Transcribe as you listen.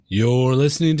You're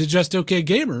listening to Just Okay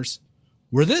Gamers,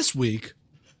 where this week,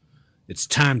 it's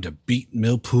time to beat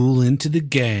Millpool into the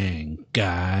gang,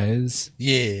 guys.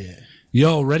 Yeah.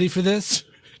 Y'all ready for this?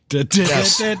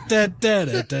 Yes.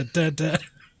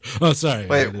 Oh, sorry.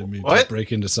 Wait, I didn't mean what? to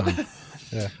break into song.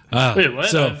 Wait, what?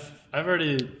 So, I've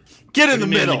already Get in the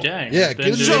made middle. The gang. Yeah, I've get been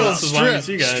in the doing middle. this as long as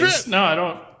you guys. Strip. No, I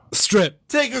don't. strip.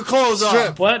 Take your clothes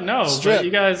Strip. off. What? No, Strip. but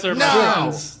you guys are my No.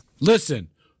 friends. Listen,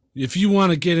 if you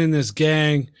want to get in this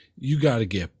gang, you got to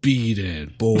get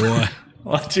beaten, boy.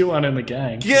 Well, I do want in the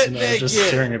gang. Get I'm just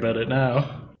naked. hearing about it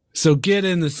now. So get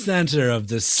in the center of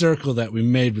this circle that we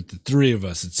made with the three of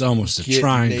us. It's almost a Get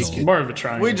triangle. naked. More of a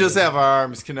triangle. We just have our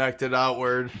arms connected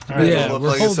outward. Yeah, Look we're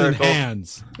like a holding circle.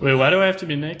 hands. Wait, why do I have to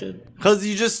be naked? Because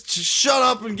you just shut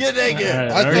up and get naked. All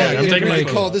right, I okay, thought I'm you were taking my going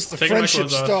to clothes call off. this the Taking my friendship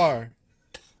clothes off. star.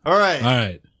 All right. All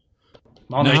right.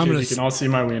 I'm all Now I'm naked. gonna You can all see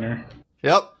my wiener.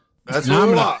 Yep. That's Now what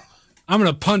we I'm want. going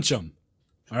to punch him.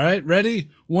 All right, ready?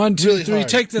 1, 2, Really 3. hard.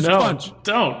 Take this No, punch.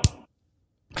 don't.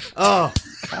 Oh,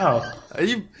 Ow.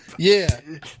 you Yeah.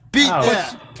 beat Ow.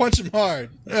 that. Punch him hard.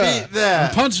 Yeah. Beat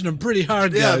that. Punching him pretty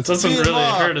hard, Yeah, guys. It doesn't Beat 'em really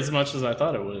up. hurt as much as I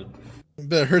thought it would.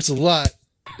 But it hurts a lot.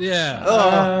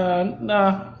 Yeah.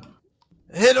 No.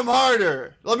 Hit him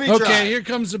harder. Let me try. Okay, here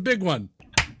comes the big one.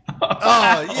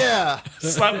 Oh, yeah.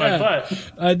 Slap my Yeah.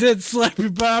 butt. I did slap you,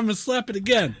 but I'm going to slap it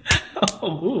again.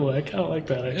 Oh, ooh, I kind of like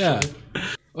that, actually. Yeah.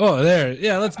 Oh, there.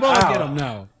 Yeah, let's both Ow. get him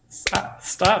now.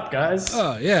 Stop, guys.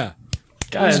 Oh, yeah.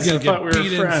 Guys, He's I going to thought we get were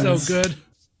beat in friends. so good.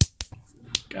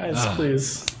 Guys,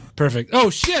 please. Perfect. Oh,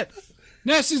 shit.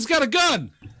 Nasty's got a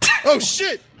gun. Oh,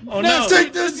 shit. Oh, no.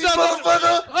 Take this, you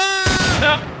motherfucker.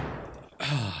 Ah! No.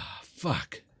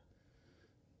 Fuck.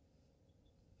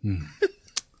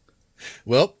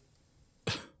 Well,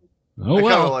 Oh, I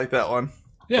kind of well. like that one.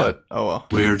 Yeah. But, oh well.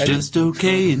 We're just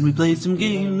okay and we play some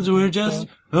games. We're just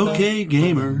okay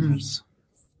gamers.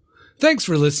 Thanks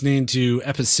for listening to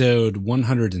episode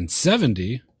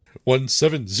 170.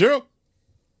 170.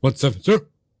 What's up, sir?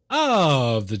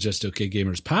 Of the Just Okay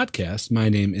Gamers podcast. My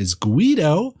name is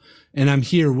Guido, and I'm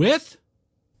here with...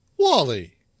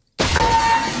 Wally.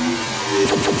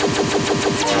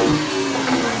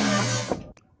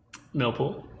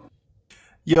 Millpool.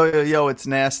 Yo, it's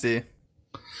nasty.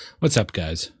 What's up,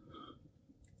 guys?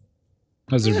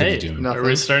 How's everybody Hey, doing? Nothing. are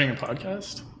we starting a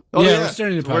podcast? Oh, Yeah, we're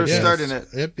starting a We're podcast. starting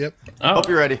it. Yep. Oh, Hope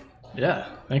you're ready. yeah.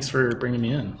 Thanks for bringing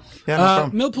me in. Yeah, no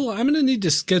problem. Millpool, I'm going to need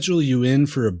to schedule you in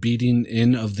for a beating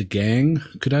in of the gang.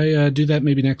 Could I do that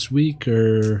maybe next week,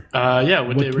 or Yeah,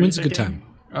 what day were you when's a good thinking?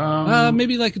 time?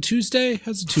 Maybe like a Tuesday?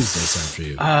 How's a Tuesday sound for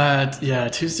you? Yeah,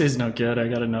 Tuesday's no good. I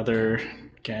got another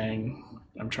gang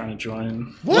I'm trying to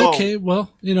join. Whoa. Okay,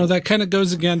 well, that kind of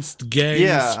goes against gangs.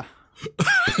 Yeah.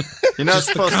 You're not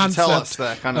supposed to tell us concept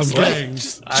that kind of of stuff.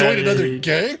 gangs. Join another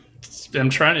gang? I'm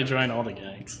trying to join all the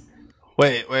gangs.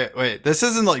 Wait. This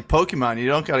isn't like Pokemon. You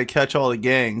don't got to catch all the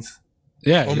gangs.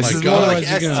 Yeah, Oh this my is God.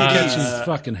 otherwise Like you're going to STDs. catch his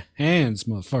fucking hands,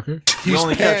 motherfucker. You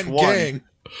only catch Pan one. gang.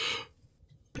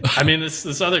 I mean,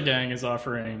 this other gang is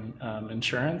offering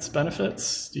insurance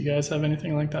benefits. Do you guys have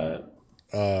anything like that?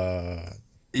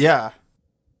 Yeah.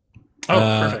 Oh,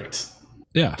 Uh, perfect.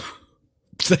 Yeah.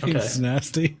 Thanks, Okay.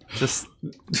 Nasty. Just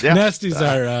yeah. Nasty's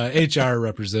our HR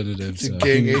representative, so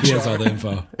gang he has HR. all the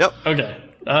info. Yep. Okay.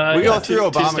 We yeah, go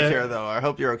through Tuesday. Obamacare though. I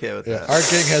hope you're okay with Yeah, that. our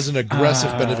gang has an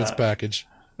aggressive benefits package.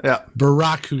 Yeah.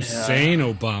 Barack Hussein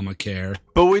Obamacare.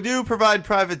 But we do provide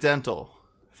private dental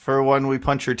for when we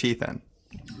punch your teeth in.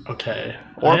 Okay.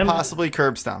 Or I am- possibly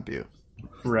curb stomp you.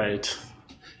 Right.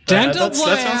 Dental that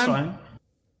plan.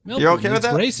 sounds You're okay with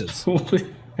that? Races.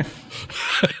 fine.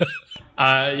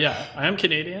 Yeah, I am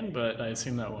Canadian, but I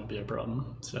assume that won't be a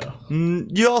problem. So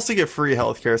You also get free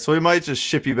healthcare, so we might just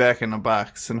ship you back in a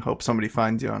box and hope somebody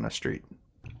finds you on the street.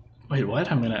 wait,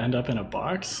 what? I'm gonna end up in a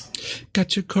box?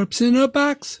 Got your corpse in a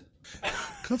box?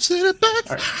 Come sit it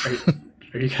back.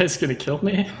 Are you guys gonna kill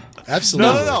me?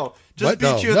 Absolutely. No. Just What? beat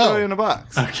No, you and no. throw you in a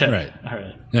box. Okay. Right. All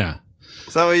right. Yeah.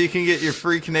 So that way you can get your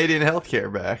free Canadian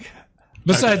healthcare back.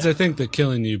 Besides, I think the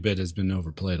killing you bit has been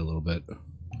overplayed a little bit.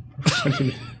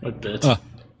 What bit? I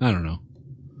don't know.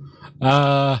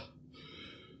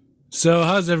 So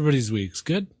how's everybody's weeks?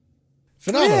 Good?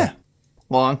 Phenomenal. Yeah.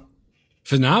 Long.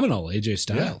 Phenomenal, AJ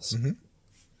Styles.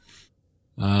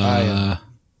 I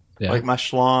Yeah. Like my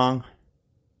schlong.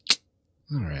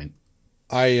 All right.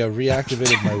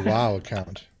 reactivated my WoW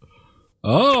account.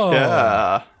 Oh.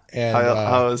 Yeah. And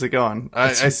How is it going?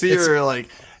 I see it's- you're like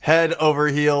head over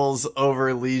heels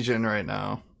over Legion right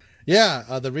now. yeah,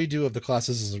 the redo of the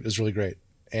classes is really great.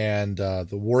 And the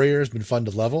warrior has been fun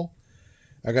to level.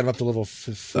 I got him up to level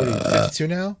 52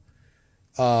 now.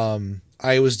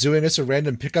 I was doing this a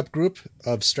random pickup group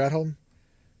of Stratholme,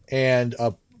 and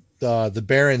the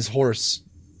Baron's horse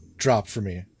dropped for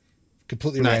me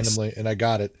completely Nice. randomly, and I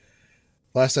got it.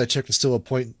 Last I checked, it's still a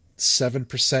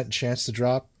 0.7% chance to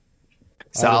drop.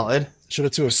 Solid. Showed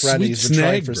it to a friend. Sweet He's been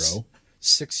trying snag, for bro.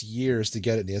 6 years to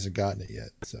get it, and he hasn't gotten it yet.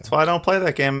 So That's why I don't play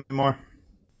that game anymore.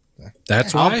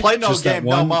 That's I why. don't play no Just that game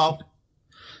no one- more.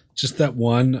 Just that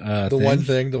one.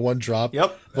 the one drop.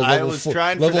 Yep. The I was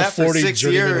trying for level that for 40 6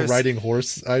 journeyman years. riding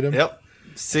horse item. Yep.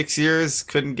 6 years,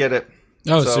 couldn't get it.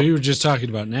 Oh, so So- you were just talking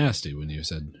about nasty when you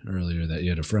said earlier that you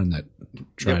had a friend that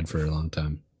tried for a long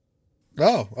time.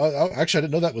 Oh, actually, I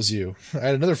didn't know that was you. I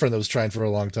had another friend that was trying for a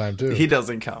long time too. He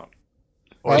doesn't count.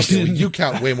 Oh, okay, well, you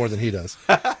count way more than he does.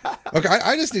 Okay,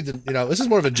 I just need to, this is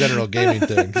more of a general gaming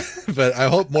thing, but I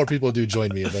hope more people do join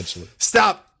me eventually.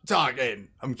 Stop talking.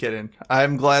 I'm kidding.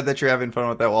 I'm glad that you're having fun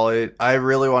with that, Wally. I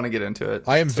really want to get into it.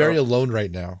 I am very alone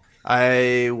right now.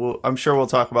 I'm sure we'll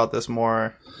talk about this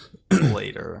more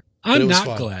later. I'm it was not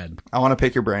fun. glad. I want to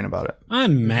pick your brain about it.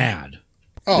 I'm mad.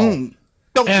 Oh,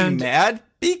 Don't And- be mad.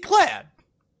 Be glad.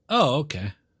 Oh,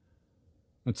 okay.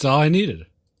 That's all I needed.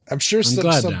 I'm sure I'm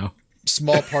glad some now.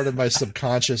 small part of my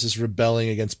subconscious is rebelling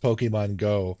against Pokemon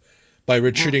Go by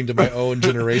retreating to my own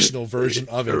generational version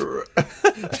of it.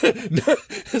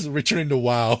 Returning to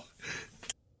WoW.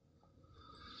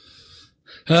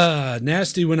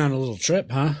 Nasty went on a little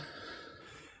trip, huh?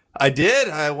 I did.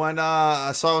 I went. I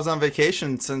was on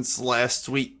vacation since last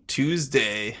week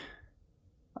Tuesday.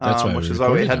 That's why we which is why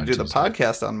we recorded had to on do the Tuesday.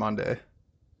 podcast on Monday.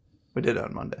 We did it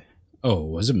on Monday. Oh,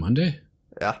 was it Monday?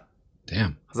 Yeah,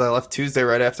 Damn. because I left Tuesday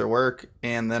right after work,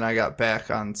 and then I got back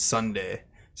on Sunday.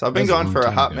 So I've been That was a gone long for a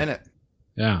time hot ago. minute.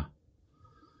 Yeah.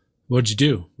 What'd you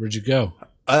do? Where'd you go?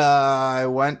 I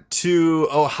went to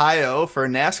Ohio for a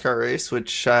NASCAR race,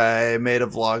 which I made a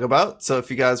vlog about. So if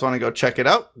you guys want to go check it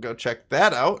out, go check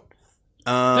that out.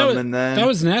 And then That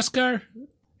was NASCAR?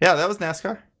 yeah, that was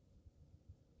NASCAR.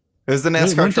 It was the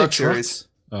NASCAR Weren't they Truck Series. trucks?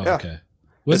 Oh, Yeah. okay.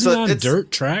 Was it on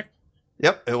dirt track?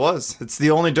 Yep, it was. It's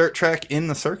the only dirt track in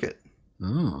the circuit.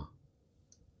 Oh,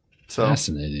 So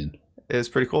fascinating. it was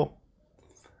pretty cool.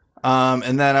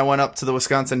 And then I went up to the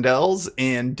Wisconsin Dells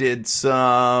and did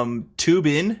some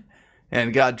tubing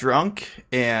and got drunk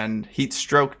and heat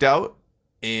stroked out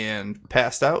and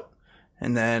passed out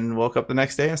and then woke up the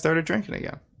next day and started drinking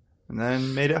again and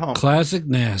then made it home. Classic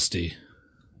Nasty.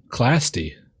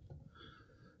 Classy.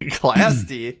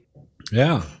 Classy.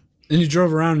 Yeah. And you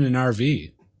drove around in an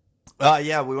RV.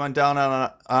 Yeah, we went down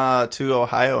on to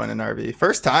Ohio in an RV.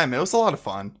 First time. It was a lot of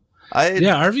fun.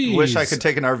 RVs. Wish I could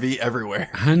take an RV everywhere.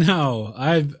 I know.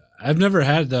 I've never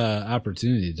had the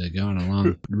opportunity to go on a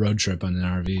long road trip on an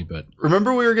RV, but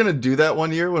Remember we were going to do that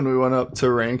one year when we went up to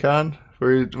Raincon?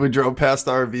 We drove past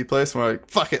the RV place and we're like,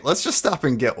 fuck it, let's just stop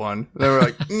and get one. And then we're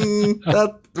like,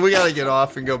 we got to get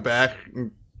off and go back.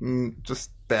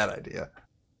 Just bad idea.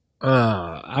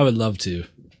 I would love to.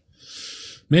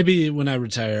 Maybe when I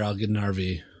retire, I'll get an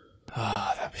RV. Oh,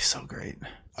 that'd be so great.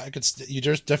 I could. You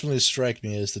just definitely strike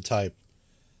me as the type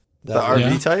The that, RV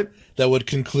Yeah. type that would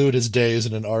conclude his days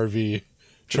in an RV,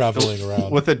 traveling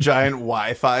around with a giant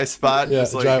Wi-Fi spot. yeah,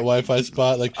 just a like, giant Wi-Fi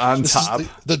spot like on this is top.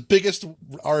 the biggest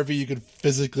RV you could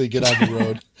physically get on the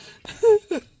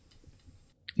road.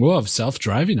 We'll have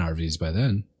self-driving RVs by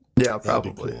then. Yeah, That'd be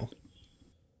probably. cool.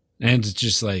 And it's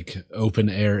just like open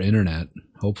air internet,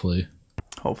 hopefully.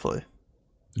 Hopefully.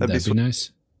 Would That'd be that be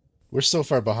nice? We're so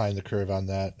far behind the curve on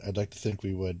that. I'd like to think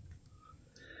we would.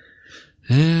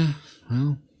 Yeah,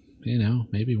 well,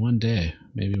 maybe one day.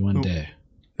 Maybe one day.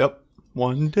 Yep.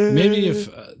 One day.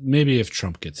 Maybe if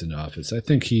Trump gets into office. I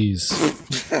think he's...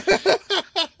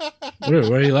 What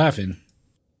are you laughing?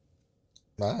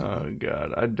 Wow. Oh,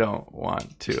 God. I don't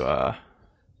want to...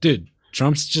 Dude,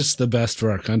 Trump's just the best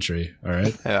for our country, all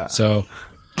right? Yeah. So,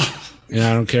 I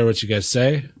don't care what you guys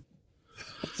say.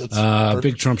 That's Big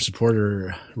perfect. Trump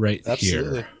supporter right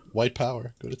Absolutely. here. White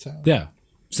power. Go to town. Yeah.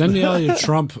 Send me all your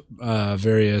Trump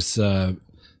various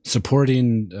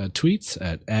supporting tweets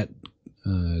at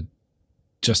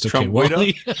just okay Trump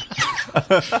Wally.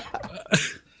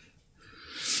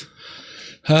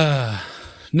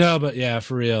 No, but yeah,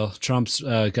 for real, Trump's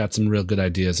got some real good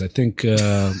ideas. I think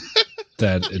that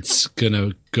it's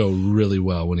gonna go really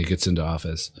well when he gets into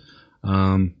office.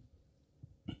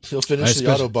 He'll finish the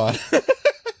Autobot.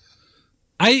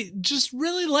 I just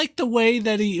really like the way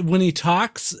that when he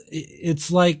talks,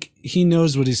 it's like he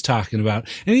knows what he's talking about.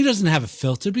 And he doesn't have a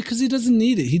filter because he doesn't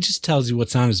need it. He just tells you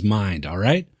what's on his mind, all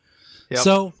right? Yep.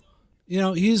 So,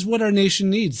 he's what our nation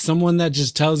needs. Someone that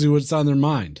just tells you what's on their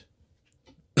mind.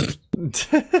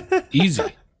 Easy.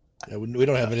 Yeah, we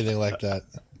don't have anything like that.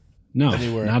 No,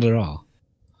 Anywhere. not at all.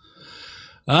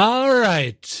 All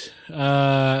right.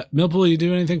 Millpool, you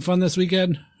do anything fun this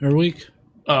weekend or week?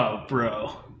 Oh,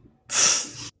 bro.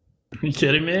 Are you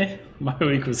kidding me? My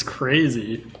week was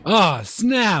crazy. Oh,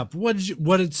 snap. What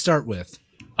did it start with?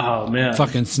 Oh, man.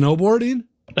 Fucking snowboarding?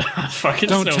 Fucking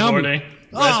Don't tell me. snowboarding. Right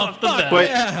Oh, off the fuck bat. Wait,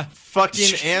 yeah.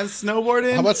 fucking and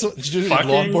snowboarding? How about did you do Fucking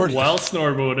longboard? while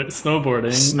snowboarding.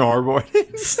 snowboarding?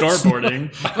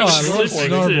 Snowboarding. Oh, I love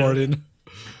snowboarding.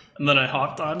 And then I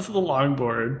hopped onto the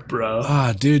longboard, bro.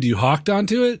 Ah, dude, you hawked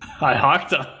onto it? I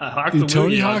hawked You the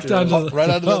Tony woogie hawked onto onto it. the... Right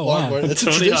onto that Oh, wow. longboard. It's a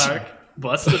Tony tradition. Hawk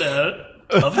busted out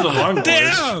of the longboard.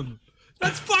 Damn!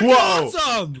 That's fucking Whoa.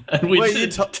 awesome! And we Wait, you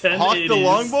did hawked the 1080s.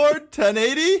 longboard?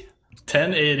 1080?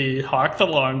 1080, hawk the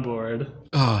longboard.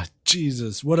 Oh,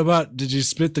 Jesus. What about, did you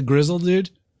spit the grizzle, dude?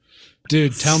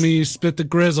 Dude, tell me you spit the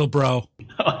grizzle, bro.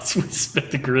 We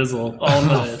spit the grizzle all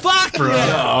night. Fuck Bro.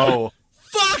 yeah! Oh.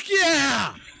 Fuck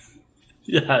yeah!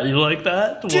 Yeah, you like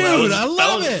that? Dude, I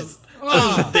love it.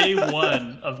 That was day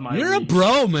one of my You're a week.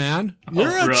 bro, man.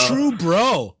 You're a bro. true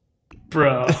bro.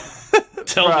 Bro,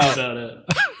 tell Bro. me about it.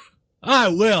 I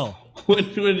will. When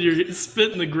you're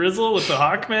spitting the grizzle with the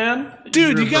Hawkman?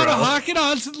 Dude, you're you gotta bro. hawk it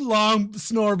onto the long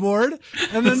snowboard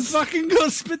and then fucking go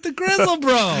spit the grizzle,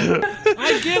 bro.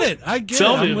 I get it.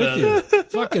 Tell I'm me with about you.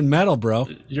 Fucking metal, bro.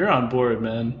 You're on board,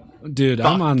 man. Dude,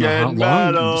 I'm on the Fucking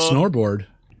long metal. snowboard.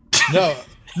 No,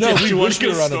 Yeah, we you wanna wish we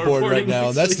go were on a board right snowboarding now.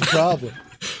 next That's the week? problem.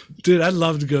 Dude, I'd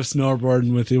love to go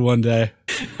snowboarding with you one day.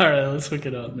 All right, let's hook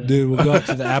it up, man. Dude, we'll go up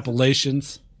to the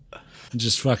Appalachians and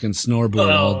just fucking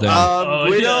snowboard all day.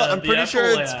 Guido, yeah, I'm the pretty sure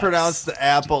it's Appalachians. pronounced the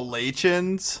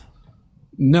Appalachians.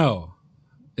 No,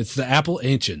 it's the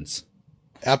Appalachians.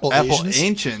 Apple Asians?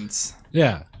 Appalachians.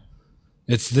 Yeah.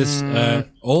 It's this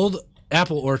old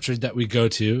apple orchard that we go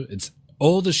to. It's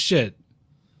old as shit.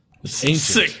 It's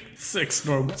ancient. Sick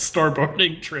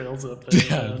snowboarding trails up there.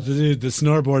 Yeah, man. dude, the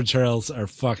snowboard trails are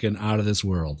fucking out of this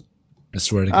world. I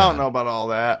swear to God. I don't know about all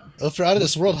that. If they're out of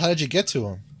this world, how did you get to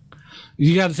them?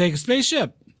 You got to take a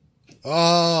spaceship.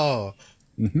 Oh,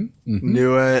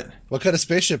 Knew it. what kind of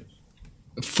spaceship?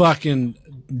 Fucking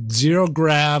zero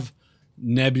grav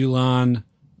Nebulon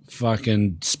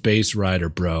fucking space rider,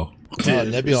 bro. Oh,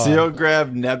 Nebulon. Zero Grav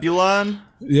Nebulon?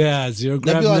 Yeah, zero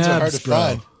grav Nebulons Nebs, are hard to bro.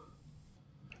 find.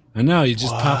 I know. You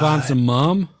just pop on some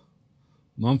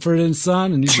Mumford and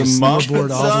Son, and you The just snowboard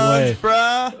Mumford all the way.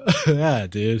 Sons, bruh. Yeah,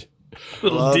 dude.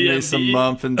 Little Love me DMD. some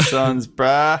Mumford Sons,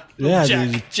 bruh. Yeah,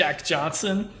 dude. Jack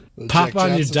Johnson. Pop Jack on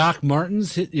your Johnson. Doc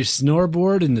Martens, hit your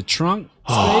snowboard in the trunk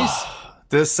space.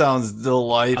 This sounds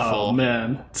delightful. Oh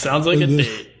man, sounds like a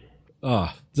date.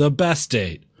 Oh, the best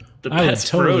date. The I would best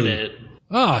totally- bro date.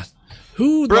 Ah,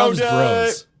 who Bro loves date.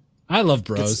 bros? I love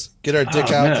bros. Get our dick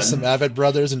Oh, out man. to some Avid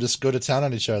brothers and just go to town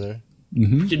on each other. You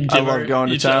can I give love going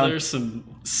to each town. other some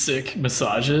sick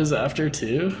massages after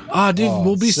too. Ah, dude,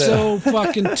 we'll be sick. so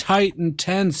fucking tight and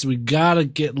tense. We gotta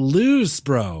get loose,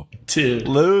 bro. Dude,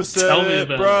 Loose Tell me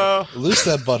it, about bro. Loose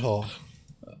that butthole.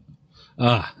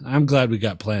 I'm glad we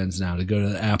got plans now to go to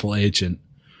the Appalachian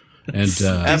and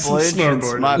Appalachian's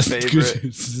snowboarding. my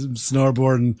favorite. some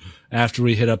snowboarding after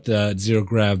we hit up the zero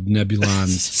grav Nebulon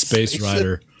space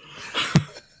rider.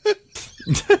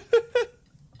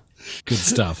 Good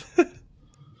stuff.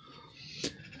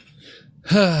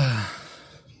 I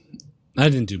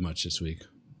didn't do much this week.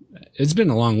 It's been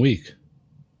a long week.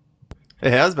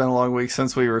 It has been a long week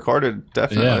since we recorded,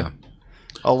 definitely. Yeah.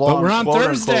 A long But we're on quote-unquote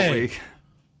Thursday. week.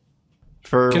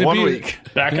 For Can it 1 be- week.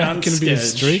 back Yeah, on can it be a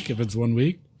sketch. streak if it's 1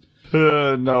 week?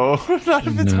 No, not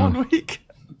if it's No. 1 week.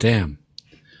 Damn.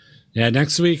 Yeah,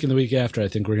 next week and the week after, I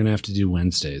think we're going to have to do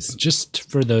Wednesdays. Just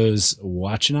for those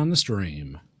watching on the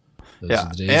stream. Those Yeah, are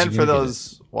the days and you're for gonna get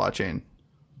those watching, it.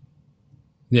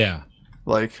 Yeah.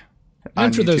 like, And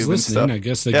on for those YouTube and listening, stuff. I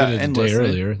guess they Yeah, get it a and day listening.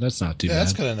 earlier. That's not too Yeah, bad.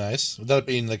 that's kind of nice without it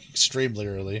being like extremely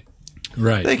early.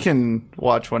 Right. They can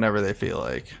watch whenever they feel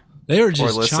like. They were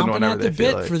just listen chomping whenever at the they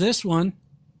feel bit like. for this one.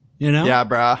 You know? Yeah,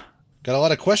 brah. Got a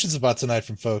lot of questions about tonight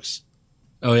from folks.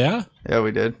 Oh, yeah? Yeah,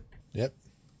 we did. Yep.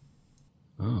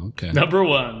 Oh, okay. Number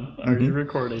one, are Mm-hmm. you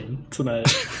recording tonight?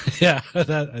 Yeah. I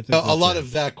think A lot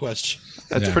of that question.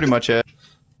 That's Yeah. pretty much it.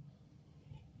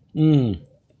 Dude,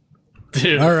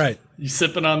 All right. you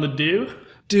sipping on the dew?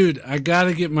 Dude, I got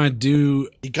to get my dew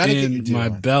You gotta get your in dew my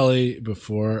on. belly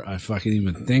before I fucking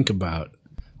even think about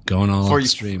going all Before you-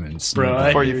 upstream and Bro, snowboard. I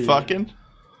Before hear you you. fucking.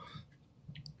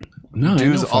 No, ain't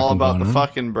Dude's no all fucking about going the on.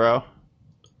 fucking, bro.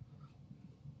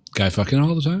 Guy fucking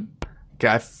all the time?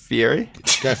 Guy Fieri.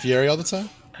 Guy Fieri all the time.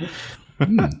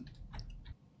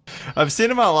 I've seen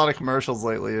him on a lot of commercials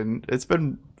lately, and it's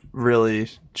been really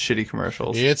shitty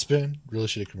commercials. It's been really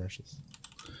shitty commercials.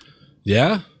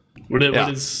 Yeah? What Yeah.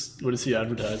 is he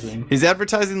advertising? He's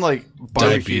advertising like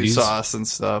barbecue Diabetes. sauce and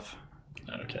stuff.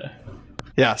 Okay.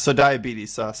 Yeah, so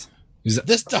diabetes sauce. He's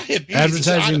This diabetes is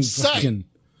out advertising of sight.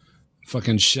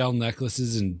 fucking shell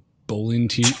necklaces and bowling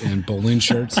and bowling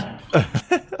shirts.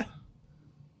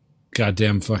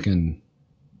 Goddamn fucking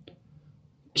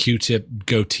Q-tip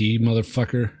goatee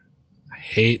motherfucker. I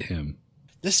hate him.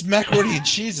 This macaroni and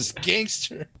cheese is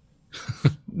gangster.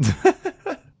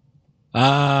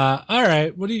 All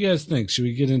right. What do you guys think? Should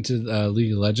we get into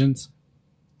League of Legends?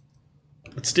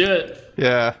 Let's do it.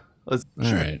 Yeah. Let's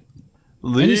All right.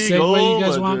 League segue you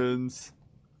guys of want? Legends.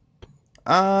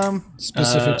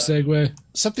 Specific segue.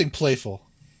 Something playful.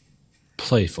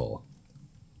 Playful.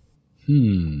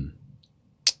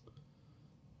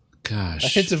 Gosh. A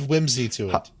hint of whimsy to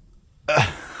it.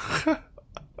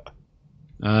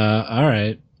 All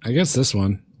right. I guess this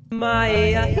one.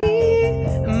 Maya,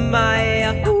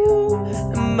 Maya,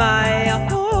 Maya,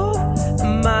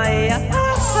 Maya,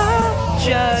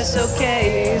 just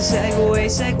okay. Segway,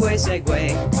 segway, segway,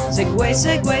 segway,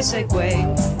 segway,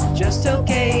 segway. Just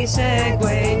okay,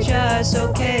 segway, just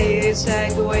okay.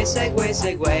 Segway, segway,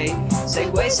 segway,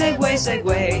 segway, segway,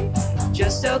 segway.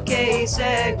 Just okay,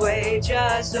 segway,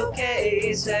 just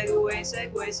okay. Segway,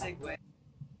 segway, segway.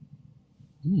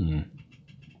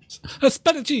 A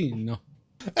Spadaccino.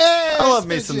 Hey, I love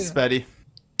me some Spitty.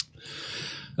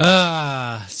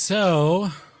 Spetty. So,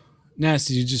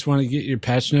 Nasty, you just want to get your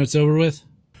patch notes over with?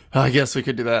 I guess we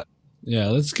could do that. Yeah,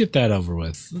 let's get that over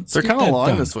with. Let's They're get kind of that long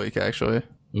done. this week, actually.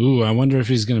 Ooh, I wonder if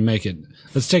he's going to make it.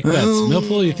 Let's take bets.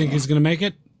 Millpool, you think he's going to make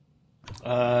it?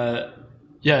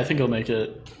 Yeah, I think he'll make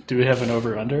it. Do we have an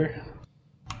over under?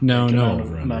 No, no. Amount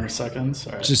over, of under. seconds.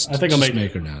 All right. Just, I think I'll just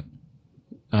make it. or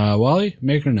not. Wally,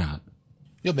 make or not?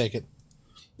 You'll make it.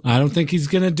 I don't think he's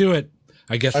going to do it.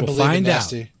 I guess I we'll believe in find out.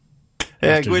 Nasty. Yeah,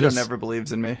 After Guido this- never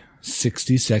believes in me.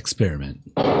 60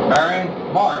 experiment. Bearing,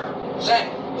 mark,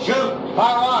 set, shoot,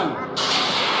 fire on.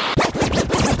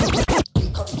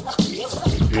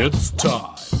 It's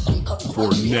time for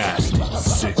Nasty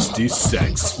 60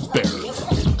 Experiment.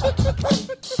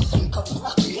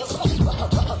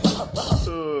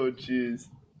 Oh, jeez.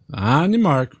 On your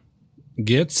mark.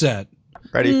 Get set.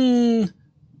 Ready?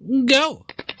 Go.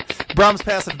 Brahm's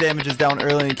passive damage is down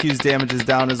early and Q's damage is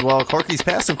down as well. Corky's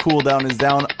passive cooldown is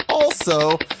down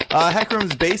also.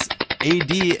 Hecarim's base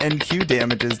AD and Q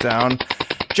damage is down.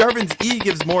 Jarvan's E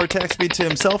gives more attack speed to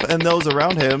himself and those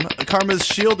around him. Karma's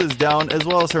shield is down as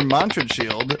well as her Mantrid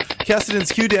shield.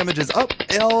 Kassadin's Q damage is up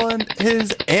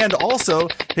and also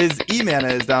his E mana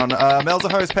is down.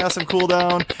 Malzahar's passive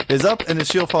cooldown is up and his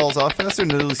shield falls off faster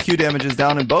and his Q damage is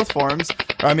down in both forms.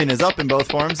 Is up in both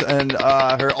forms and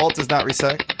her ult does not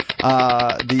reset.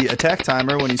 The attack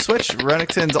timer when you switch.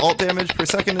 Renekton's ult damage per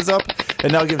second is up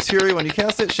and now gives Fury when you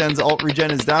cast it. Shen's ult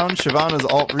regen is down. Shyvana's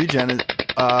ult regen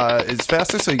is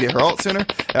faster, so you get her ult sooner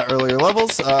at earlier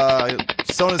levels.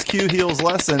 Sona's Q heals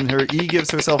less and her E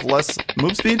gives herself less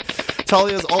move speed.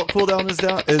 Talia's ult cooldown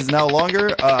is now longer.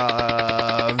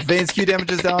 Vayne's Q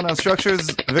damage is down on structures.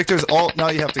 Victor's ult, now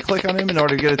you have to click on him in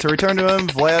order to get it to return to him.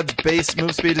 Vlad's base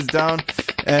move speed is down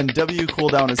and W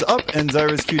cooldown is up and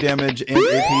Zyra's Q damage and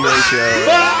AP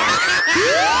ratio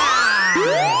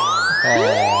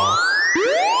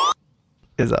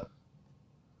is up.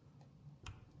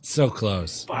 So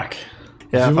close. Fuck.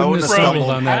 Yeah, If if you I wouldn't wouldn't have have stumbled stumbled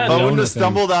on that if I wouldn't Leona have thing.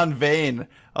 stumbled on Vayne.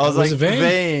 I was Was like, it Vayne?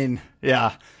 Vayne.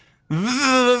 Yeah.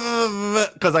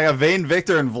 Because I got Vayne,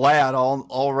 Victor, and Vlad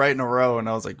all right in a row, and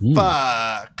I was like,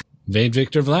 fuck. Vayne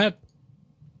Victor Vlad.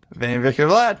 Vayne, Victor,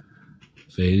 Vlad.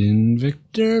 Vayne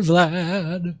Victor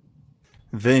Vlad.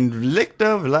 Vayne, Victor,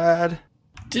 Vlad.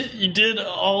 You did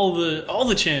all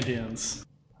the champions.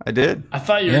 I did. I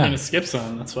thought you were Yeah. gonna skip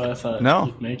some. That's why I thought No.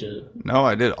 you'd make it. No,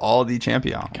 I did all the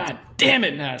champion. God damn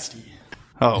it, Nasty.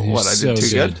 Oh, You're what? I so did too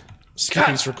good?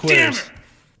 Skippings for Damn quitters. it.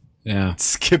 Yeah.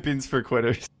 Skippings for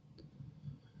quitters.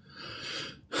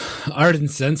 Art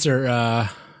and Censor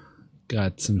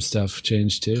got some stuff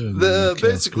changed too. And then Chaos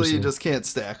Basically, you Crucible. just can't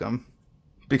stack them.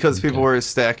 Because people were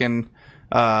stacking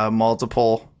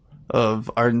multiple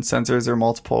of Ardent Sensors or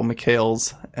multiple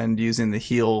Mikhails and using the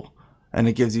heal, and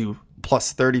it gives you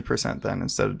plus 30% then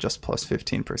instead of just plus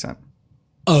 15%.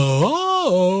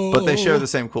 Oh. But they share the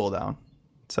same cooldown.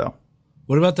 So,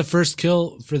 What about the first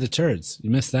kill for the turds? You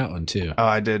missed that one too.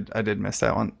 I did miss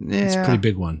that one. Yeah, It's a pretty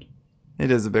big one. It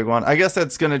is a big one. I guess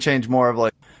that's going to change more of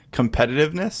like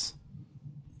competitiveness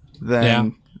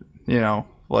than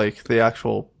like the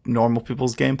actual normal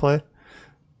people's gameplay.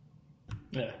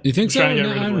 Yeah. You think I'm trying so? to get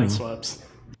rid I of don't blade know. swaps.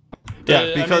 Yeah,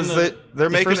 I because mean, they're the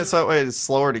making first- it so that way it's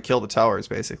slower to kill the towers,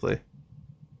 basically.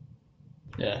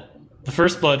 Yeah. The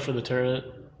first blood for the turret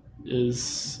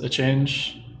is a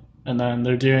change, and then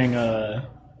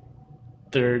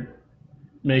they're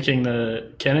making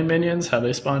the cannon minions how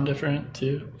they spawn different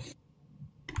too.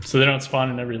 So they don't spawn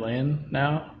in every lane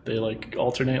now. They like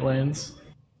alternate lanes.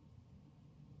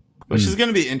 Which is going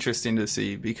to be interesting to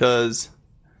see because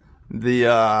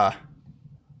that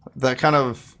kind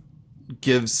of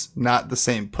gives not the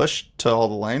same push to all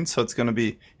the lanes. So it's going to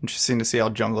be interesting to see how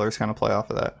junglers kind of play off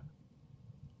of that.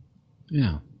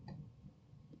 Yeah.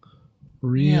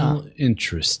 Real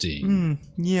interesting.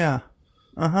 Yeah.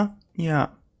 Uh-huh. Yeah.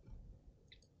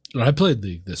 I played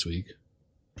League this week.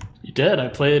 You did. I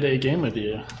played a game with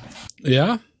you.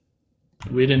 Yeah?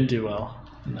 We didn't do well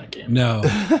in that game. No.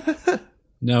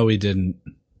 No, we didn't.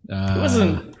 It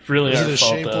wasn't really Was our it a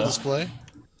fault, shameful though. display?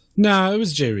 No, it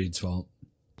was Jay Reed's fault.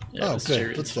 Yeah, it Oh, was good.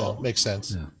 Jerry's That's fault. fair. Makes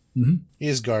sense. Yeah. Mm-hmm. He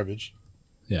is garbage.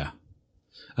 Yeah.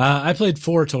 I played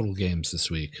 4 total games this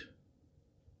week.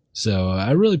 So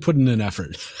I really put in an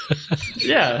effort.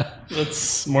 Yeah,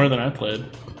 that's more than I played.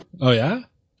 Oh, yeah?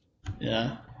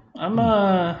 Yeah. I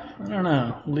don't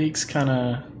know. League's kind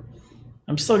of...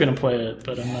 I'm still going to play it,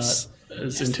 but I'm not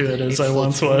as into it as I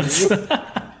once was.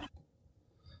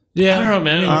 Yeah. I don't know,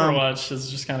 man. Overwatch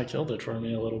has just kind of killed it for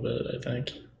me a little bit, I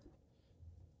think.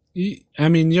 I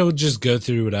mean, you'll just go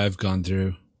through what I've gone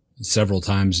through several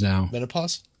times now.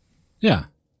 Menopause? Yeah.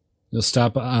 You'll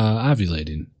stop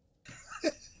ovulating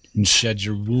and shed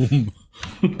your womb.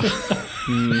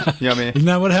 Yummy. Isn't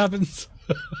that what happens?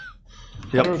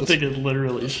 I don't think it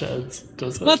literally sheds,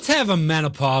 does it? Let's have a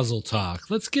menopausal talk.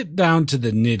 Let's get down to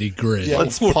the nitty gritty. Yeah.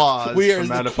 Let's pause. We are for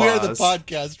the menopause.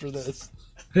 podcast for this.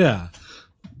 Yeah.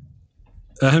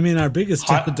 I mean, our biggest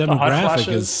The hot demographic flashes,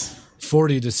 is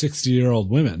 40 to 60-year-old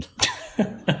women.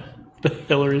 the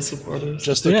Hillary supporters.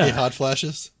 Just okay, Yeah. hot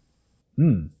flashes.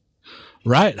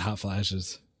 Riot hot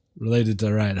flashes related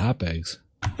to riot hot bags.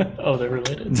 Oh, they're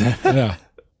related. Yeah.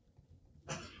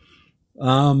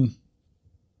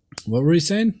 What were you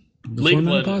saying? Before League of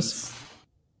menopause?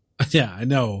 Legends. Yeah, I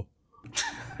know.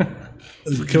 Come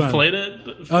You on. played it?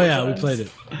 Oh yeah, we played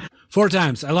it 4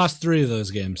 times. I lost 3 of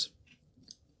those games.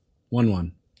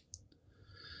 1-1.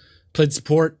 Played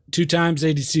support 2 times,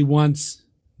 ADC once,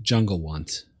 jungle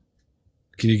once.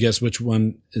 Can you guess which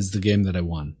one is the game that I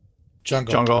won?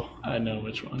 Jungle. I know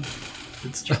which one.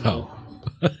 It's Jungle.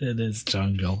 It is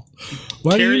jungle.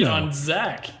 Why do Carry you know? on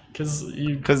Zach, because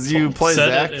you play said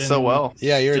Zach it so in well.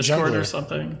 Yeah, you're Discord a or jungler.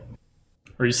 something.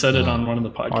 Or you said it on one of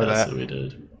the podcasts that. that we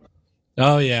did.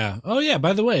 Oh yeah.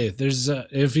 By the way, there's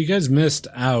if you guys missed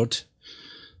out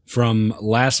from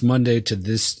last Monday to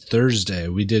this Thursday,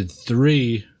 we did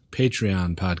 3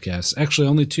 Patreon podcasts. Actually,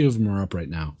 only 2 of them are up right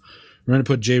now. We're gonna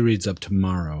put Jay Reed's up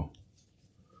tomorrow.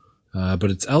 But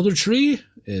it's Elder Tree,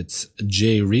 it's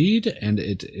Jay Reed, and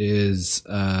it is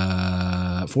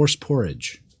Force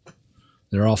Porridge.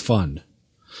 They're all fun.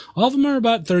 All of them are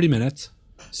about 30 minutes.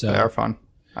 So They are fun.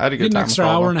 I had a get good an time. extra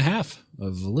with all hour of and them. a half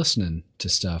of listening to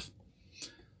stuff.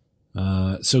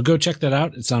 So go check that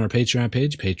out. It's on our Patreon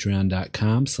page,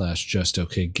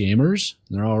 patreon.com/justokgamers.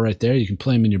 They're all right there. You can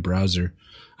play them in your browser.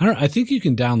 I think you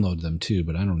can download them too,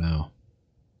 but I don't know.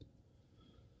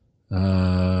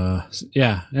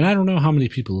 Yeah, and I don't know how many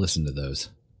people listen to those.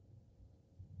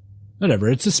 Whatever,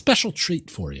 it's a special treat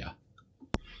for you.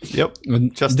 Yep.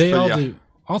 And Just they for all ya. do.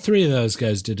 All 3 of those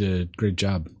guys did a great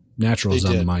job. Naturals They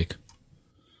on the did. mic.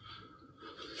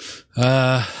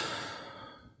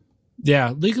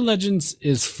 Yeah, League of Legends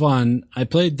is fun. I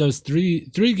played those three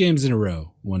games in a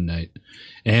row one night,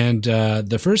 and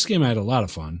the first game I had a lot of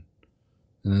fun,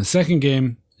 and the second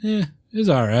game, it was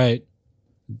all right.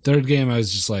 Third game, I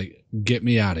was just like, get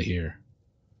me out of here.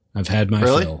 I've had my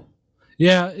Really? fill.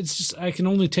 Yeah, it's just I can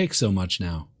only take so much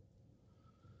now.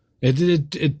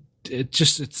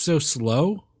 It's so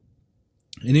slow,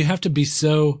 and you have to be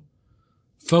so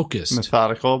focused.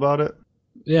 Methodical about it.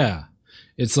 Yeah.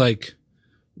 It's like,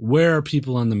 where are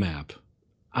people on the map?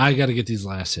 I got to get these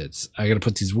last hits. I got to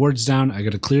put these wards down. I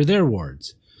got to clear their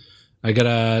wards. I got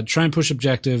to try and push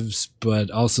objectives, but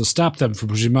also stop them from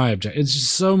pushing my objective. It's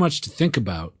just so much to think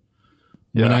about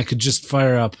when Yeah. I could just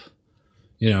fire up,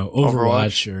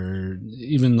 Overwatch or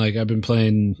even like I've been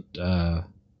playing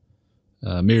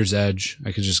Mirror's Edge.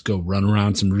 I could just go run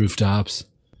around some rooftops,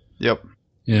 Yep.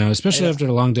 especially after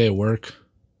a long day of work.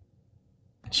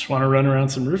 Just want to run around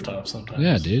some rooftops sometimes.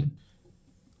 Yeah, dude.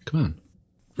 Come on.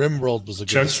 Rimworld was a good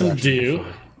Chug some distraction dew.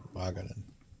 before Waganin.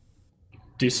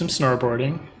 Do some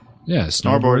snowboarding. Yeah,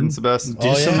 Snowboarding's the best. Do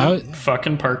Oh, some yeah.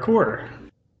 fucking parkour.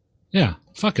 Yeah,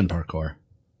 fucking parkour.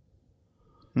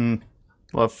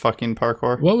 Love fucking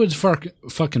parkour. What would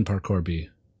fucking parkour be?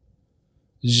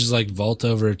 You just like vault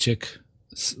over a chick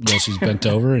while she's bent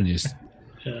over and you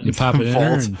You pop it in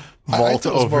her and I Vault thought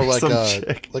it was over more like some a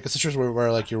chick. situation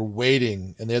where like you're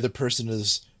waiting and the other person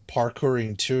is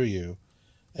parkouring to you,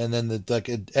 and then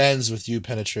it ends with you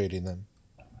penetrating them.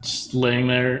 Just laying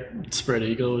there, spread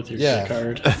eagle with your Yeah.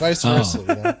 card. Vice versa. You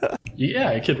know? Yeah,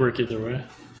 it could work either way.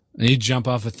 and you jump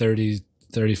off a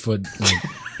 30-foot like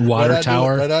water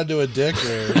tower. Right onto a dick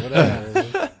or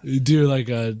whatever. You do like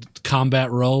a combat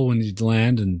roll when you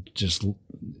land and just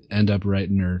end up right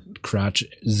in her crotch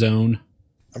zone.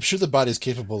 I'm sure the body's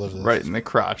capable of this. Right in the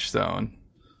crotch zone.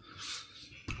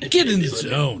 Get in the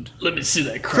zone. Let me see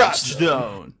that Crotch crotch.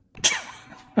 zone.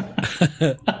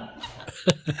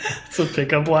 It's a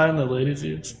pickup line that ladies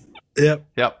use. Yep.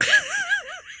 Yep.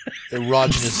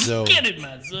 Erogenous zone. Get in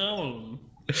my zone.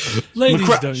 Ladies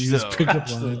crotch don't use zone. pickup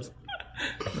lines.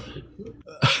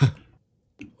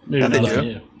 Maybe Yeah, they not do.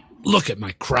 you. Look at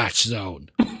my crotch zone.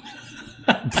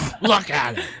 Look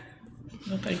at it.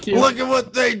 No, thank you. Look at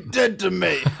what they did to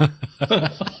me.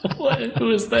 What? Who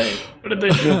is they? What did they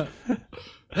do?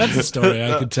 That's a story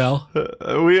I could tell.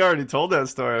 We already told that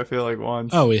story, I feel like,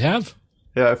 once. Oh, we have?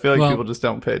 Yeah, I feel like Well- people just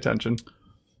don't pay attention.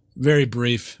 Very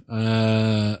brief.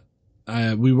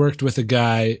 We worked with a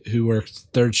guy who worked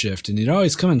third shift, and he'd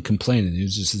always come and complain. He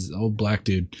was just this old black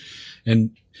dude,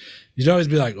 and he'd always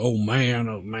be like, "Oh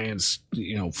man's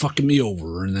fucking me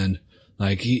over." And then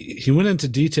like he went into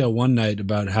detail one night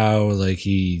about how like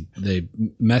they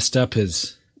messed up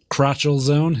his crotchal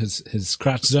zone, his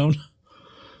crotch zone,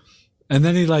 and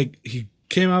then he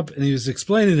came up and he was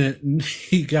explaining it, and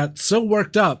he got so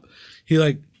worked up, he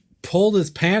like pulled his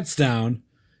pants down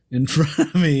in front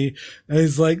of me, and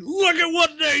he's like, "Look at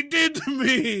what they did to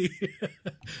me!" and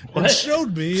What?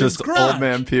 showed me his Just crotch. old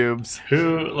man pubes.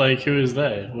 Who is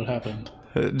they? What happened?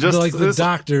 Just Like the this-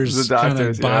 doctors, the kind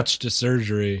doctors, of yeah. botched a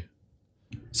surgery,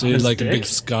 so he On had his like a big dick?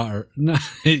 scar. No,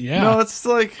 yeah, No, it's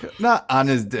like not on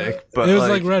his dick, but it was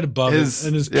like right above his, it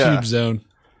in his yeah. pube zone.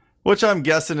 Which I'm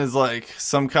guessing is like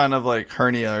some kind of like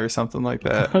hernia or something like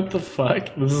that. What the fuck?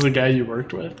 This is a guy you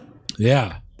worked with?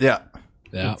 Yeah, Yeah,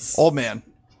 yeah. old man.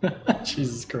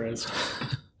 Jesus Christ.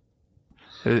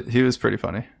 He was pretty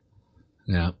funny.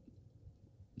 Yeah.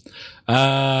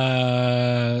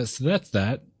 So that's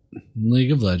that.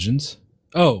 League of Legends.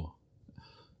 Oh,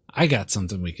 I got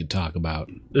something we could talk about.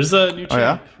 There's a new champ. Oh,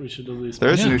 yeah? We should at least. There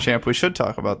is Yeah. a new champ. We should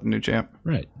talk about the new champ.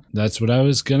 Right. That's what I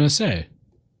was gonna say.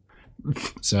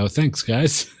 So thanks,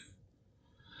 guys.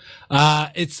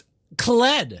 It's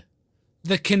Kled,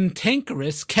 the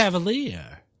Cantankerous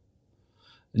Cavalier.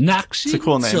 Noxian a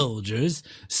cool name. soldiers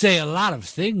say a lot of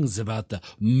things about the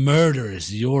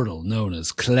murderous Yordle known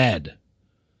as Kled.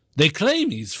 They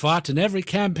claim he's fought in every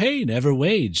campaign ever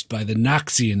waged by the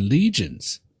Noxian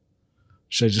legions.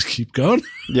 Should I just keep going?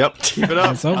 Yep, keep it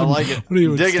up. I like it. What are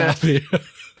you Digging stop it. me?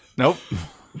 Nope,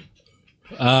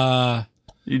 Uh,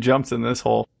 you jumped in this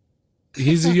hole.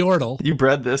 he's a Yordle You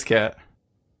bred this cat.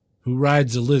 who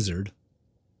rides a lizard.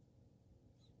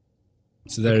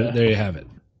 So there, Okay. there you have it.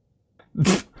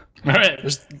 All right.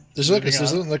 There's like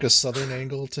a southern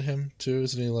angle to him too,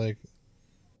 isn't he? Like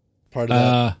part of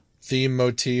that theme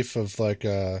motif of like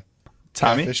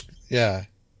Tommy? catfish? Yeah.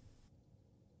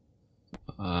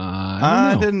 I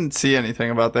I don't know. didn't see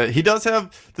anything about that. He does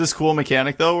have this cool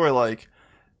mechanic though, where like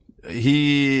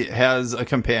he has a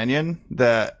companion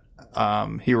that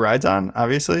he rides on,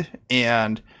 obviously,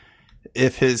 and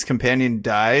if his companion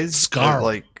dies, Scarl. it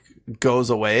like goes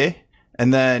away,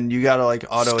 and then you gotta like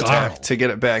auto attack Scarl. to get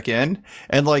it back in,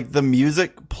 and like the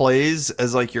music plays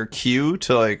as like your cue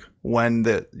to like when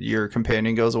your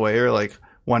companion goes away or like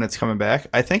when it's coming back.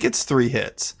 I think it's 3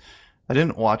 hits. I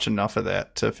didn't watch enough of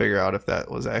that to figure out if that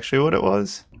was actually what it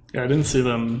was. Yeah, I didn't see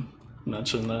them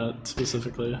mention that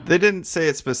specifically. They didn't say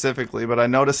it specifically, but I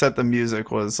noticed that the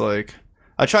music was like,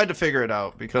 I tried to figure it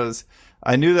out because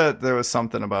I knew that there was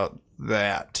something about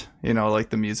that, like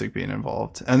the music being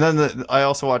involved. And then I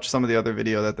also watched some of the other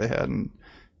video that they had, and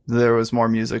there was more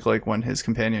music like when his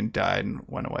companion died and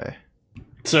went away.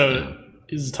 So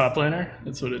he's a top laner.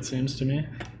 That's what it seems to me.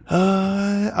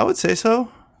 I would say so.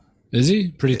 Is he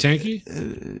pretty tanky?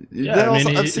 Yeah, They I mean,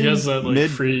 also- I've he seen has that like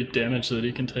mid- free damage that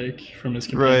he can take from his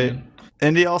Right. companion.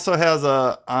 And he also has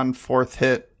a on 4th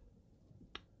hit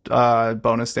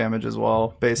bonus damage as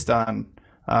well, based on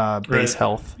base Right.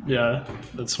 health. Yeah,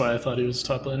 that's why I thought he was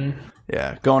top laner.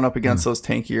 Yeah, going up against those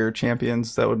tankier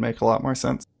champions, that would make a lot more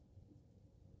sense.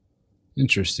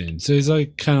 Interesting. So he's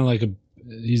like kind of like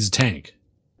he's a tank.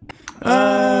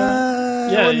 I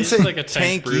yeah, wouldn't he's say like a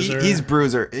tank bruiser. He's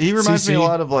bruiser. He reminds me a CC?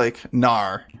 lot of like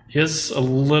Gnar. He has a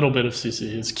little bit of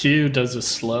CC. His Q does a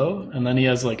slow, and then he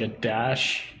has like a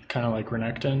dash, kind of like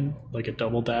Renekton, like a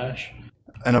double dash.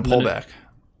 And a then pullback.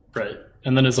 Right.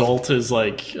 And then his ult is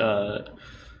like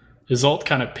his ult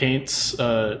kind of paints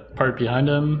part behind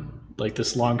him, like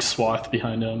this long swath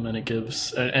behind him, and it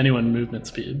gives anyone movement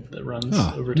speed that runs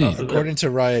over top of it. According to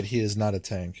Riot, he is not a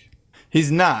tank.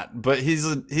 He's not, but he's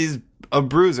a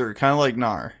bruiser, kind of like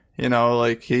Gnar. You know,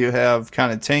 like you have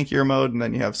kind of tankier mode, and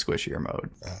then you have squishier mode.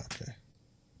 Okay.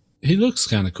 He looks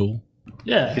kind of cool.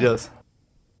 Yeah, He does.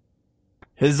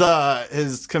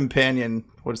 His companion.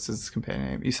 What is his companion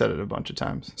name? You said it a bunch of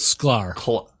times. Sklar.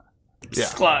 Yeah.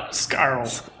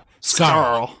 Scarl.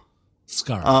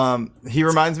 Scarl. He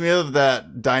reminds me of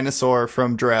that dinosaur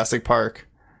from Jurassic Park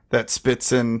that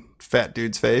spits in fat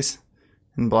dude's face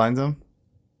and blinds him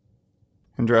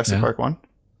in Jurassic Park 1.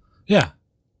 Yeah.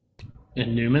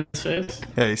 In Newman's face.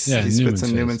 Yeah, he spits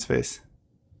in Newman's face.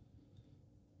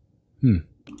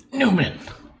 Newman.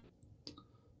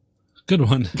 Good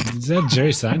one. Is that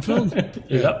Jerry Seinfeld?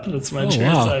 Yep, that's my Oh,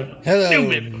 Jerry wow. Seinfeld. Hello,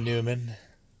 Newman. Newman.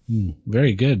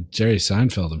 Very good Jerry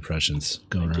Seinfeld impressions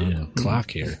going around the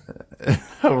clock here.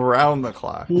 Around the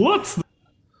clock. What's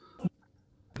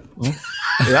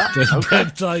Yeah. Okay.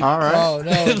 That's like, All right. Oh, no,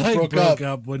 it it like broke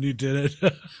up. when you did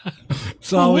it.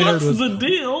 So all we heard What's was, the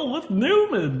deal with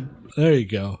Newman? there you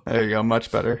go. There you go.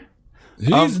 Much better.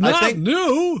 He's I not think-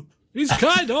 new. He's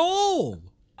kind of old.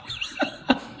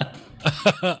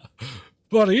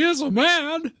 But he is a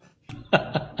man.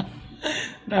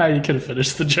 Nah, you could have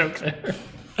finished the joke there.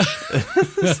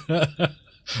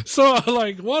 So,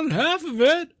 like, one half of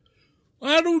it,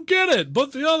 I don't get it.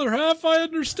 But the other half, I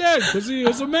understand because he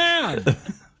is a man.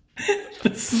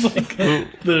 This is like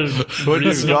the But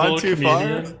you've gone reasonable too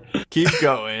comedian. far. Keep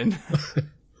going.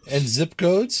 And zip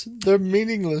codes? They're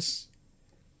meaningless.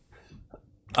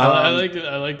 I like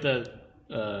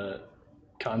that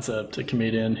concept, a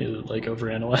comedian who like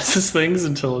overanalyzes things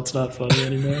until it's not funny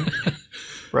anymore.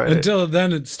 Right. Until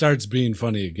then, it starts being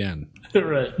funny again.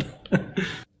 Right.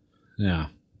 Yeah,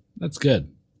 that's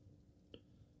good.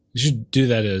 You should do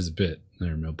that as a bit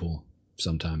there, Millpool,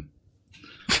 sometime.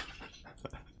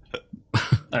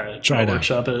 All right. Try I'll it out.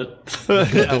 workshop it.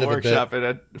 Yeah, workshop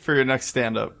it for your next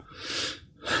stand-up.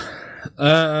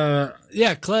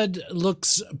 Yeah, Kled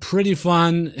looks pretty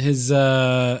fun. His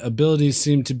abilities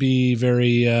seem to be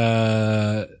very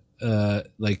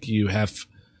like you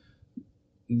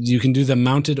can do them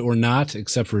mounted or not,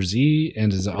 except for Z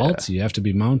and his alt. You have to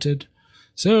be mounted.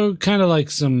 So kind of like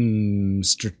some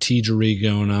strategery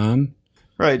going on.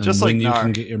 Right, just like when you Gnar.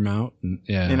 can get your mount.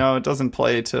 Yeah, You know, it doesn't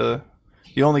play to...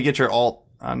 You only get your alt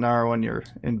on Gnar when you're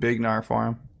in big Gnar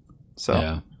form. So,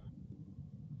 yeah.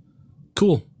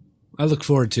 Cool. I look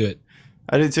forward to it.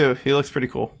 I do too. He looks pretty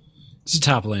cool. It's a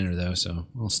top laner though, so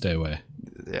I'll stay away.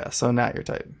 Yeah, so not your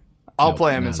type. I'll Nope,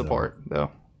 play him not in at support,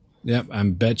 though. Yep, I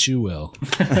bet you will.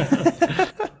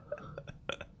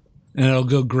 And it'll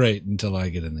go great until I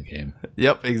get in the game.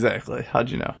 Yep, exactly. How'd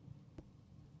you know?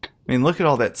 I mean, look at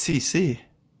all that CC.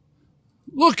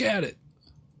 Look at it.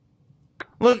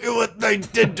 Look at what they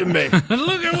did to me.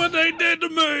 Look at what they did to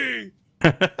me.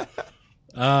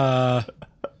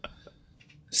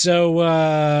 So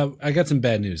I got some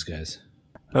bad news, guys.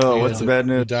 Oh, what's the bad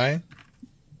You news? dying?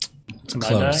 It's Am I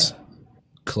close. dying?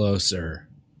 Closer.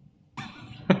 You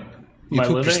Am I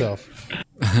pooped living? yourself.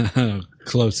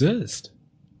 Closest.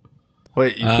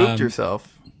 Wait, you pooped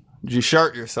yourself. Did you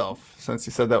shart yourself, since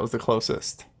you said that was the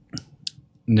closest?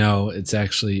 No, it's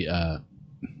actually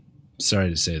sorry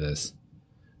to say this.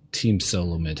 Team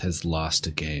Solomid has lost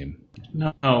a game.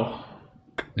 No.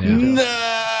 Yeah.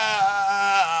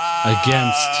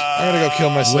 Against I'm gonna go kill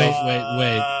myself.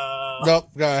 wait. Nope,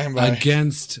 got him back.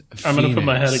 Against I'm gonna put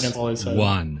my head Phoenix against Ollie's head.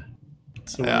 One.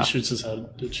 So when Yeah. he shoots his head,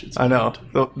 it shoots I my know.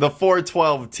 head. The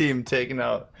 412 team taking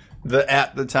out the,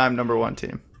 at the time, number one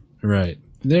team. Right.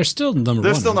 They're still number one.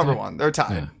 They're still aren't number they? one. They're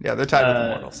tied. Yeah, they're tied with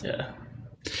Immortals. Yeah.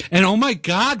 And oh my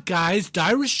god, guys,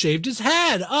 Dyrus shaved his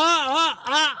head. What?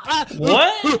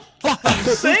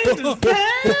 Saved his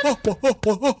head?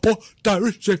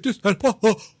 Dyrus shaved his head. Why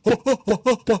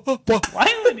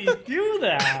would he do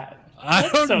that? I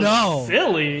That's don't so know.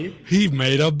 silly. He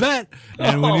made a bet.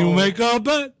 And when you Oh. make a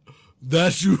bet,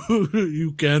 that's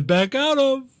you can't back out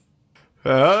of.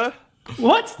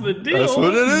 What's the deal? That's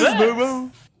what it with is, that? boo boo.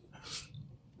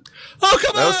 Oh,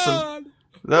 come That was on.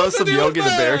 That was the some deal with Yogi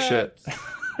the Bear that? shit.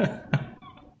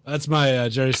 That's my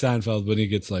Jerry Seinfeld when he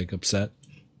gets like upset.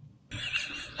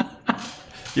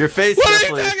 Your face What are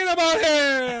definitely. you talking about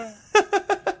here?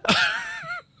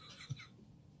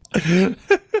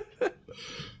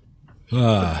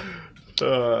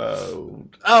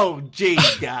 Oh, gee,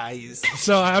 guys.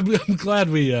 So I'm glad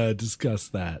we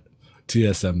discussed that.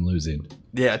 TSM losing.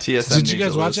 Yeah, TSM. Did you guys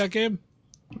needs to watch lose. that game?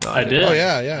 I did. Oh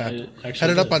yeah, yeah. I actually Had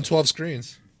it up did. on 12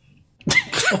 screens.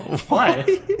 Why?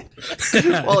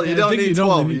 Well, you I don't think need you'd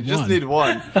 12. only You need just one. need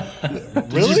one.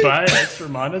 Did Really? you buy extra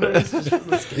monitors? just for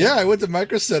this game? Yeah, I went to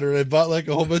Micro Center and I bought like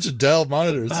a whole bunch of Dell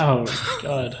monitors. Oh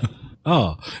God.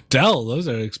 Oh, Dell, those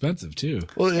are expensive too.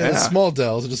 Well, yeah, Yeah. small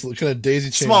Dells, just kind of daisy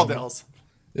chain. Small Dells.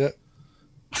 Yeah.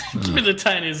 Give me the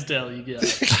tiniest Dell you get.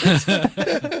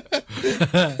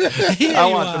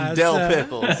 I want them Dell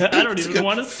pickles. I don't even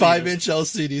want to see 5-inch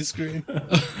LCD screen.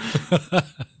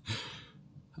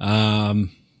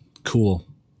 Cool.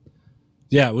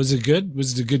 Yeah, was it good?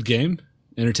 Was it a good game?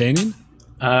 Entertaining?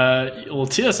 Well,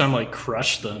 TSM like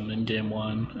crushed them in game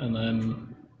 1, and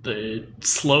then they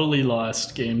slowly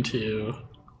lost game 2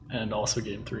 and also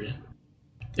game 3.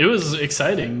 It was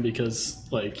exciting because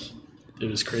like it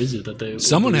was crazy that they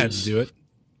Someone had to do it.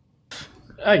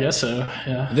 I guess so.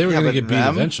 Yeah. They were Yeah, going to but get beat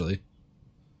them? eventually.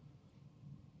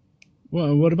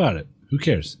 Well, what about it? Who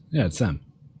cares? Yeah, it's them.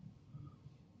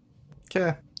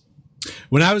 Okay.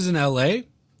 When I was in LA,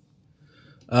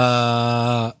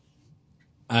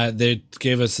 they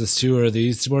gave us this tour of the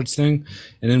esports thing,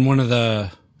 and in one of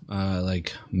the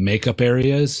like makeup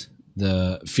areas,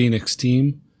 the Phoenix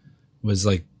team was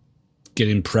like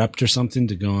getting prepped or something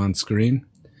to go on screen.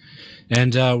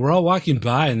 And we're all walking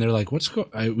by, and they're like,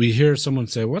 we hear someone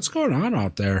say, "What's going on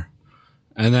out there?"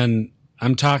 And then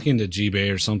I'm talking to G-Bay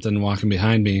or something walking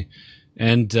behind me,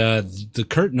 and the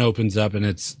curtain opens up, and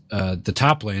it's the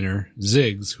top laner,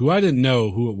 Ziggs, who I didn't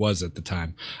know who it was at the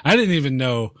time. I didn't even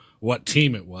know what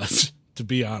team it was, to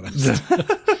be honest.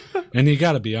 And you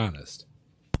got to be honest.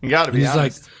 You got to And be he's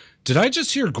honest. like, "Did I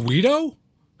just hear Guido?"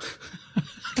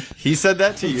 He said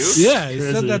that to you? Yeah, he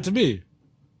Crazy. said that to me.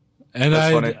 And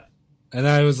That's funny.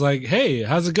 I was like, "Hey,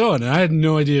 how's it going?" And I had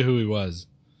no idea who he was.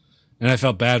 And I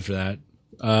felt bad for that.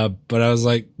 But I was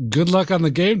like, "Good luck on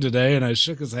the game today." And I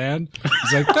shook his hand.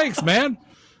 He's like, "Thanks, man."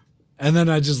 And then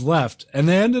I just left. And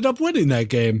they ended up winning that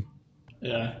game.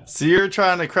 Yeah. So you're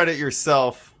trying to credit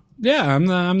yourself. Yeah,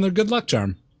 I'm the good luck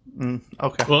charm.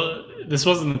 Okay. Well, this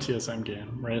wasn't the TSM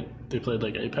game, right? They played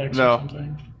like Apex No. or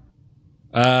something.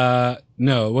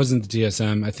 No, it wasn't the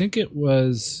TSM. I think it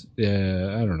was, I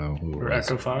don't know who it Or was.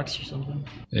 Echo Fox or something.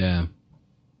 Yeah.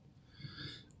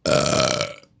 Why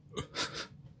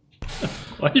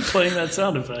are you playing that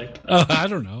sound effect? Oh, I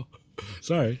don't know.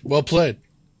 Sorry. Well played.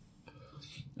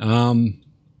 But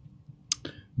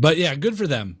yeah, good for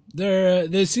them.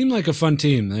 They seem like a fun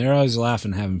team. They're always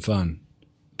laughing, having fun.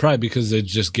 Probably because they've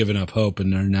just given up hope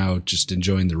and are now just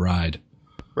enjoying the ride.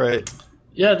 Right.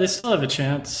 Yeah, they still have a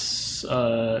chance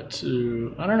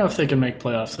to. I don't know if they can make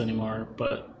playoffs anymore,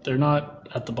 but they're not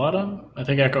at the bottom. I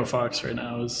think Echo Fox right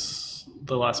now is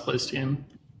the last place team.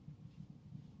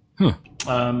 Huh.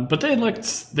 But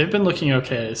they've been looking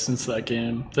okay since that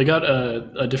game. They got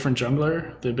a different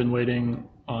jungler. They've been waiting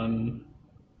on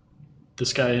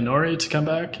this guy Inori to come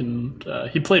back, and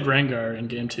he played Rengar in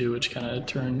game 2, which kind of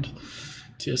turned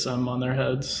TSM on their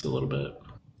heads a little bit.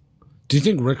 Do you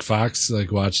think Rick Fox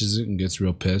like watches it and gets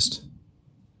real pissed?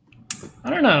 I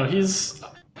don't know.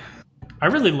 I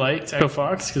really liked Echo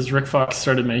Fox because Rick Fox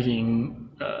started making,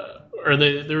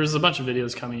 there was a bunch of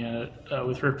videos coming out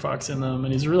with Rick Fox in them,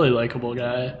 and he's a really likable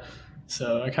guy.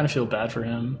 So I kind of feel bad for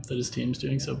him that his team's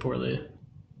doing so poorly.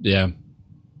 Yeah.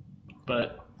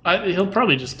 But he'll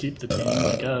probably just keep the team,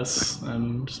 I guess,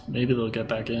 and maybe they'll get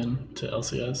back in to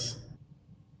LCS.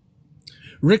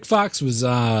 Rick Fox was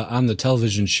on the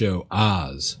television show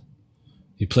Oz.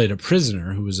 He played a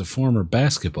prisoner who was a former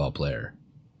basketball player.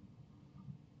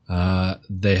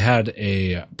 They had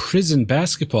a prison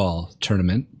basketball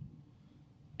tournament,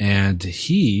 and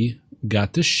he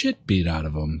got the shit beat out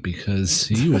of him because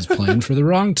he was playing for the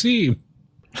wrong team.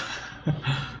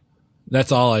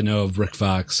 That's all I know of Rick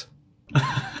Fox.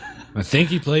 I think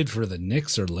he played for the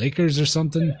Knicks or Lakers or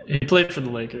something. He played for the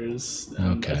Lakers.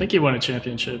 And Okay. I think he won a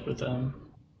championship with them.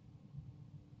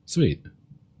 Sweet.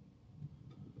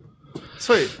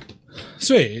 Sweet.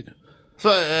 Sweet.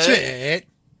 Shit.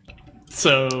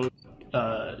 So,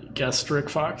 guest Rick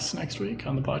Fox next week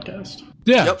on the podcast.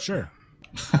 Yeah, Yep. sure.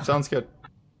 Sounds good.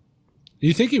 Do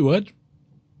you think he would?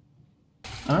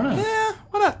 I don't know. Yeah,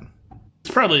 why not?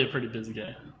 He's probably a pretty busy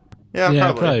guy. Yeah,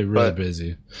 Yeah, probably. really but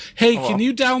busy. Hey, well. can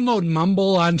you download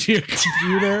Mumble onto your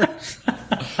computer?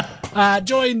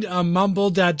 Join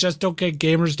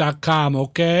mumble.justokgamers.com,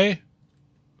 okay?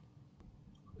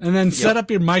 And then set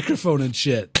up your microphone and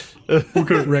shit.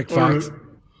 Rick Fox.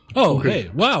 Oh, hey.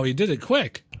 Wow, he did it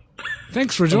quick.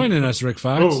 Thanks for joining us, Rick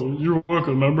Fox. Oh, you're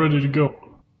welcome. I'm ready to go.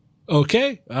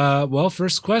 Okay. Well,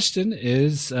 first question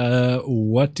is,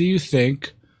 what do you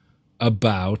think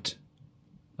about...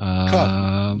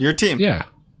 your team. Yeah,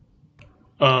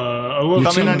 I love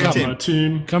Coming on your my team.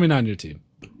 team. coming on your team.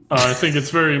 I think it's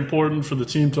very important for the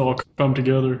team to all come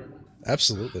together.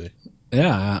 Absolutely.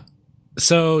 Yeah.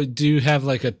 So do you have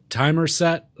like a timer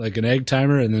set, like an egg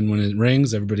timer, and then when it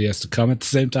rings, everybody has to come at the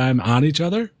same time on each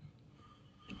other?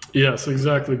 Yes,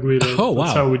 exactly, Guido. Oh, wow.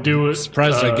 That's how we do it.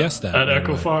 Surprised I guessed that. At By the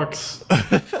Echo way. Fox.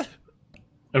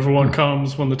 Everyone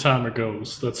comes when the timer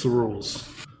goes. That's the rules.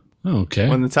 Oh, okay.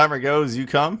 When the timer goes, you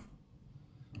come.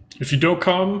 If you don't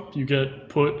come, you get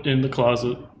put in the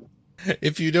closet.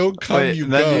 If you don't come, Wait, you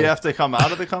then go. you have to come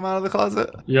out of the closet.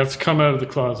 You have to come out of the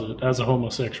closet as a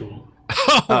homosexual.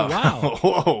 Oh, wow.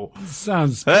 Whoa,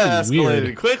 Sounds that pretty escalated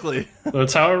weird. quickly.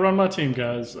 That's how I run my team,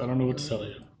 guys. I don't know what to tell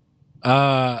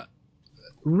you.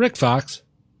 Rick Fox,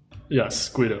 Yes,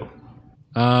 Guido.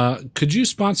 could you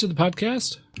sponsor the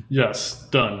podcast? Yes,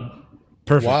 done.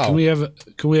 Perfect. Wow. Can we have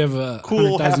Cool,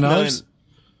 $100,000?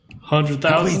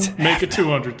 100,000? Make it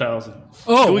 200,000.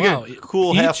 Oh, Can we wow. get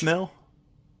cool Each? half mil?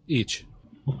 Each.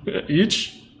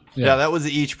 Each? Yeah, that was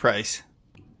the each price.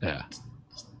 Yeah.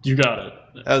 You got it.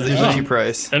 That was the each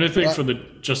price. Anything for the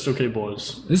Just Okay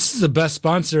Boys. This is the best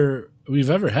sponsor we've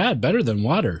ever had. Better than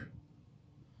water.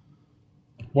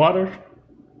 Water?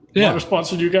 Yeah. Water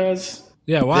sponsored you guys?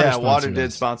 Yeah, water. Yeah, water sponsored did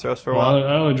us. sponsor us for a Well, while.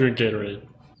 I only drink Gatorade.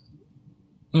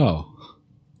 Oh.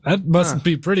 That must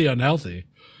be pretty unhealthy.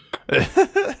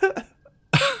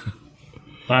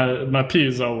 My pee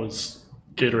is always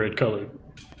Gatorade colored.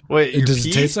 Wait, your Does pee?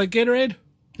 it taste like Gatorade?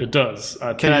 It does.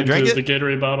 Can I drink it? The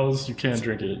Gatorade bottles, you can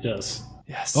drink it, yes.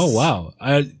 Yes. Oh, wow.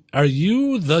 Are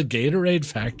you the Gatorade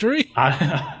factory?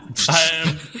 I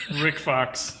am Rick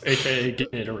Fox, a.k.a.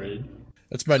 Gatorade.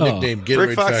 That's my nickname, Gatorade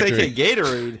Rick Fox, Factory. aka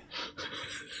Gatorade.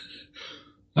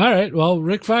 All right. Well,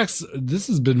 Rick Fox, this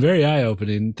has been very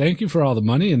eye-opening. Thank you for all the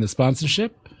money and the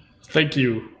sponsorship. Thank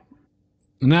you.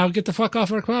 Now get the fuck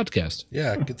off our podcast.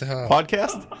 Yeah, get the hell out.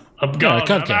 Podcast? I'm gone.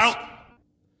 cut I'm cast. out.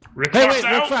 Rick Hey, Fox wait,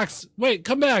 out. Rick Fox. Wait,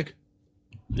 come back.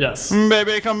 Yes.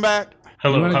 Baby, come back.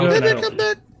 Hello. You wanna How go- can I Baby, help come you?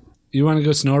 back. You want to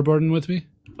go snowboarding with me?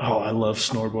 Oh, I love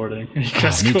snowboarding. You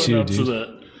guys me going too, up to dude.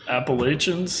 the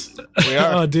Appalachians? We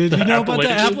are Oh, dude, you The know about the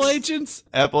Appalachians?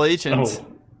 Appalachians? Appalachians. Oh,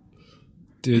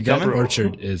 Dude, that coming?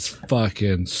 orchard is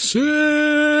fucking sick.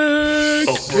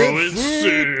 oh bro, it's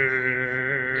sick.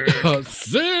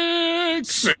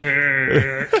 Sick.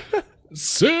 Sick.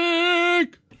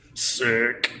 Sick.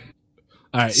 Sick.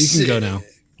 All right, you can go now.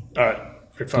 All right.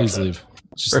 Rick Fox Please out. leave.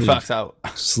 Just Rick leave. Fox out.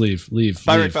 Just leave. Leave.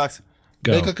 Bye, leave. Rick Fox.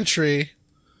 Go. Make like a tree.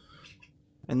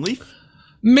 And Leaf?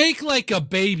 Make like a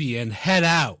baby and head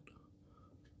out.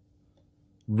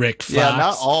 Rick Fox. Yeah,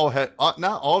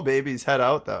 not all babies head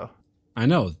out though. I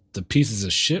know the pieces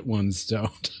of shit ones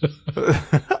don't.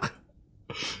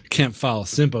 Can't follow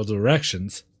simple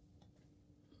directions.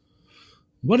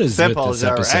 What is with Simple this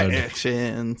episode?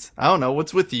 directions. I don't know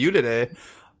what's with you today.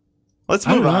 Let's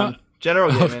I move don't know. on.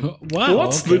 General gaming. Wow.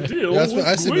 What's okay. the deal Yeah, I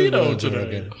with said move Guido on to general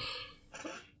today? gaming.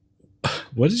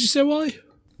 What did you say, Wally?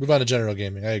 Move on to general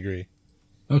gaming. I agree.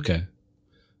 Okay.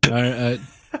 All right.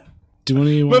 Do one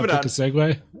of you want Moving to pick on. a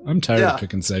segue? I'm tired Yeah. of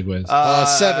picking segues.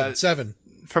 Seven.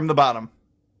 From the bottom.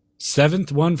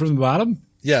 Seventh one from the bottom?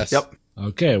 Yes. Yep.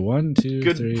 Okay, 1, 2,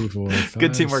 Good- 3, 4, 5.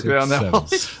 good teamwork 6, around that 7. one.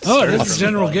 Oh, this is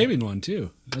general gaming one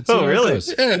too. Let's see Oh, how it really?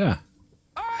 goes. Yeah. Yeah.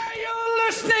 Are you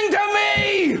listening to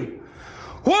me?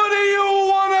 What do you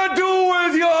want to do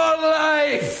with your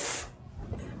life?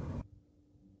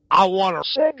 I want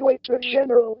to segue to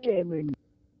general gaming.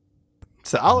 All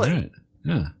Solid. right.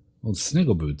 Yeah. Old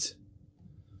sniggle boots.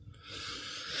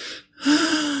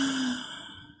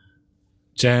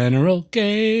 General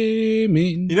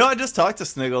gaming. You know, I just talked to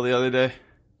Sniggle the other day.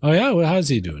 Oh yeah. Well, how's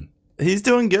he doing? He's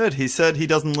doing good. He said he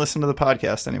doesn't listen to the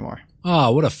podcast anymore.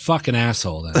 Oh, what a fucking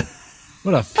asshole! Then.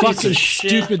 What a fucking of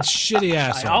shit. stupid, shitty I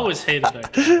asshole. always hated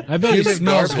that guy. I bet he Human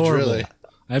smells garbage, horrible. really.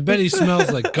 I bet he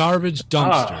smells like garbage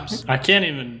dumpsters. I can't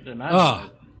even imagine Oh,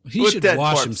 it. he With should dead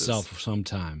wash corpses. himself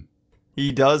sometime.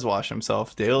 He does wash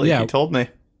himself daily. Yeah. He told me.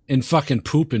 In fucking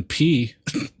poop and pee.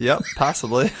 Yep,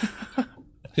 possibly.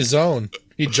 His own.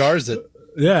 He jars it.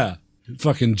 Yeah.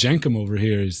 Fucking Jenkum over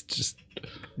here is just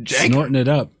Jankum. snorting it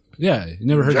up. Yeah. You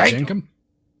never heard Jankum. of Jenkum?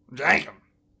 Jankum.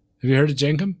 Have you heard of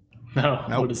Jenkum? No,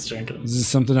 Nope. what is Jenkins? Is this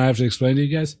something I have to explain to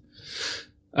you guys?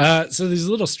 So these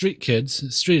little street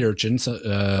kids, street urchins,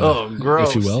 Oh,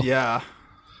 gross. if you will, Yeah.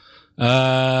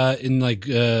 in like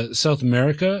South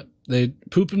America, they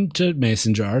poop into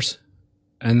mason jars,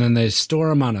 and then they store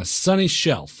them on a sunny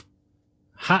shelf,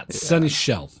 hot sunny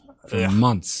shelf for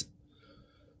months,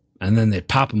 and then they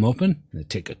pop them open and they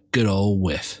take a good old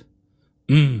whiff.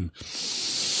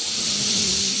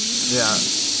 Yeah.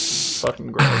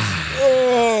 Fucking gross.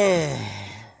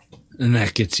 And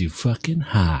that gets you fucking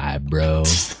high, bro.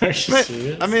 Are you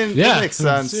serious? I mean, Yeah, it makes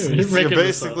I'm sense. serious. You're You're making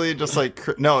this basically just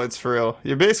like no, it's for real.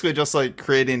 You're basically just like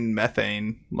creating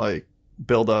methane, like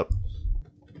buildup.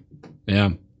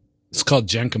 Yeah. It's called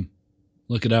Jenkum.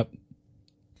 Look it up.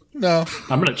 No.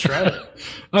 I'm gonna try it.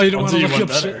 Oh, you don't I'll want to do look one up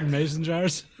better. shit in mason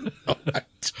jars?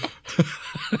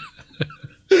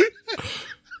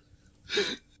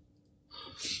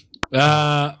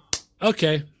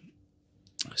 Okay.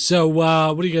 So,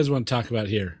 what do you guys want to talk about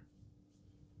here?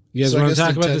 You guys So I want to guess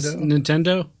talk about this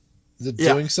Nintendo? Is it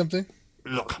Yeah. doing something?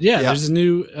 Yeah, there's a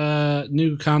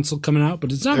new console coming out,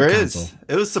 but it's not There a is. console.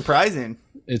 It was surprising.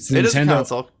 It's It is a Nintendo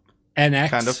console. NX.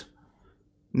 Kind of.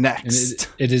 And Next.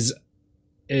 it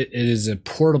is a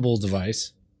portable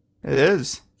device. It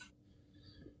is.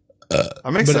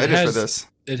 I'm But excited it has, for this.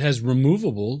 It has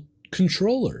removable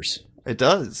controllers. It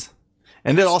does.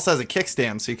 And it also has a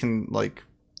kickstand so you can like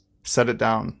set it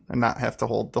down and not have to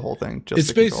hold the whole thing. Just It's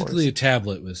the basically controllers. a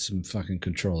tablet with some fucking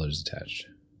controllers attached.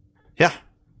 Yeah,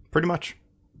 pretty much.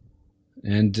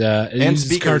 And it uses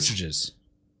speakers. cartridges.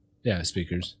 Yeah,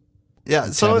 speakers. Yeah,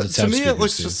 so tablets to have me it speakers,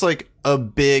 looks too. just like a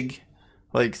big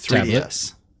like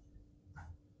 3DS.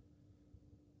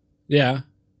 Yeah.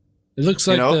 It looks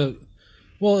like know?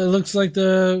 it looks like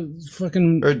the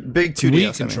fucking Or big 2DS. Wii I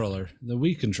mean. controller. The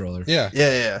Wii controller. Yeah.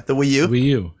 Yeah. The Wii U. Wii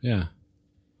U, yeah.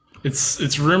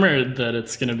 It's rumored that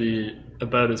it's gonna be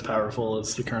about as powerful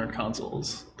as the current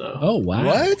consoles, though. Oh, wow.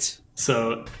 What?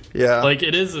 So, Yeah. like,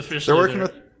 it is officially They're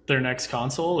working their next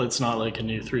console. It's not like a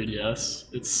new 3DS.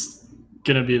 It's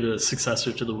gonna be the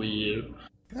successor to the Wii U.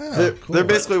 Oh, they're, cool. they're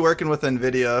basically working with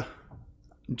Nvidia,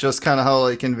 just kind of how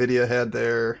like Nvidia had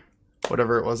their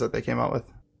whatever it was that they came out with.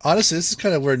 Honestly, this is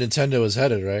kind of where Nintendo is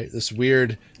headed, right? This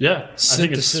weird Yeah, I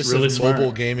think it's synthesis really of smart.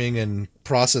 mobile gaming and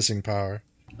processing power.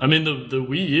 I mean, the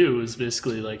Wii U is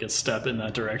basically like a step in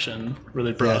that direction, where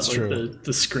they brought that's like true.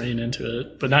 the screen into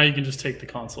it. But now you can just take the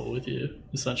console with you,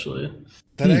 essentially.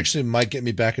 That actually might get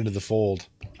me back into the fold.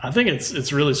 I think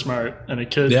it's really smart, and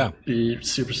it could Yeah. be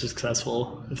super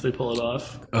successful if they pull it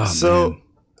off. Oh, So man.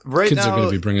 right Kids now, are going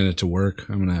to be bringing it to work.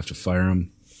 I'm going to have to fire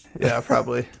them. yeah,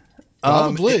 probably.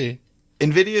 Probably.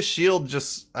 Nvidia Shield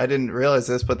just I didn't realize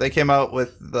this, but they came out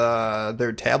with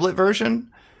their tablet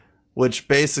version, which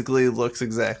basically looks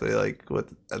exactly like what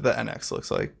the NX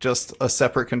looks like, just a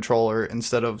separate controller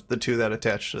instead of the two that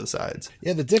attach to the sides.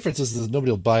 Yeah, the difference is that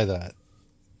nobody will buy that.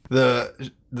 The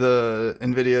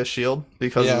Nvidia Shield,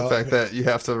 because of Yeah, the fact that you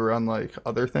have to run like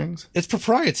other things. It's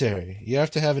proprietary. You have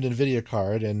to have an NVIDIA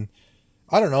card, and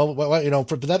I don't know,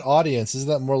 for that audience, isn't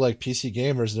that more like PC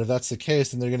gamers? And if that's the case,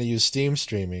 then they're going to use Steam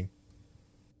streaming.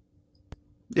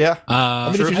 Yeah, I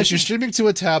mean, Sure. if you're streaming to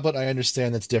a tablet, I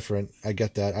understand that's different. I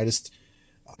get that.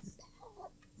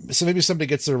 So maybe somebody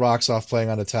gets their rocks off playing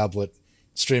on a tablet,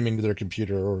 streaming to their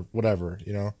computer or whatever,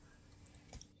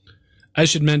 I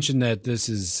should mention that this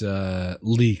is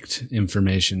leaked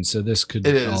information, so this could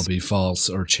It is. all be false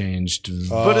or changed.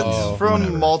 but Oh, it's from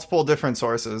whatever. multiple different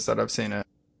sources that I've seen it.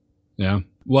 Yeah.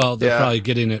 Well, they're Yeah. probably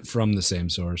getting it from the same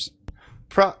source.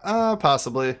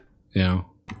 Possibly. You know.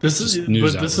 This is, Just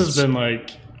news but this has outlets. been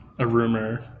like a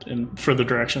rumor for the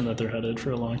direction that they're headed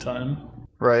for a long time.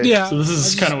 Right. Yeah. So this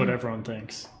is kind of what everyone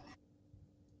thinks.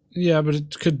 Yeah, but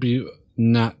it could be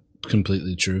not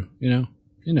completely true. You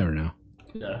never know.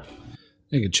 Yeah.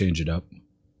 They could change it up.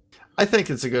 I think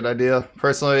it's a good idea.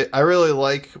 Personally, I really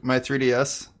like my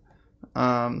 3DS.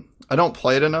 I don't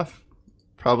play it enough,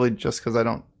 probably just because I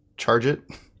don't charge it.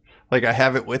 Like, I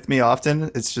have it with me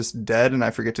often. It's just dead, and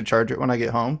I forget to charge it when I get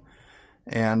home.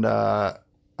 And I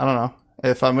don't know.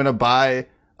 If I'm going to buy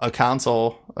a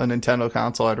console, a Nintendo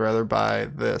console, I'd rather buy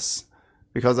this.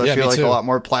 Because I Yeah, feel me like too. a lot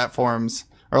more platforms,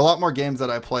 or a lot more games that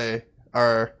I play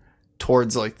are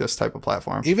towards, like, this type of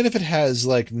platform. Even if it has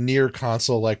like near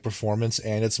console like performance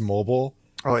and it's mobile,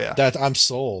 Oh, yeah. that I'm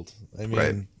sold. I mean,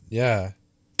 Right. yeah.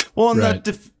 Well, and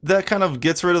Right. that kind of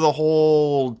gets rid of the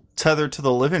whole tether to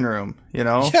the living room,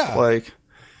 Yeah. Like,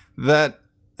 that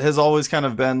has always kind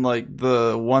of been, like,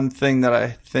 the one thing that I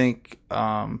think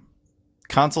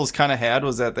consoles kind of had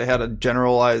was that they had a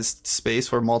generalized space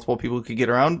where multiple people could get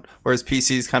around, whereas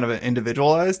PCs kind of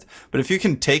individualized. But if you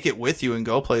can take it with you and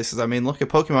go places, I mean, look at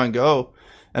Pokemon Go.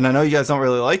 And I know you guys don't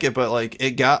really like it, but, like,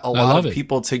 it got a lot love of it.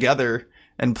 people together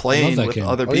and playing that with game.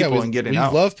 other Oh, yeah, people and getting we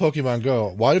out. love Pokemon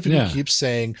Go. Why do people Yeah. keep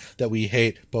saying that we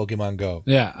hate Pokemon Go?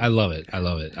 Yeah, I love it. I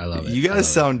love it. I love it. You I guys love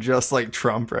sound just like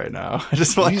Trump right now. I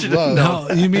just want We you to love- know.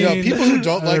 it. No, you mean people who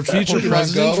don't our like future Pokemon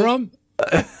President Go? Trump?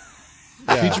 Yeah.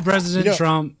 Future President You know-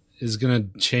 Trump is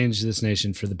going to change this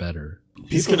nation for the better.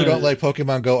 People who gonna- don't like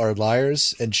Pokemon Go are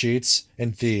liars and cheats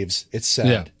and thieves. It's sad.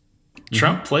 Yeah.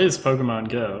 Trump plays Pokemon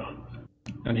Go.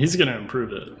 and he's gonna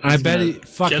improve it. I He's bet gonna he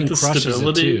fucking get the crushes it,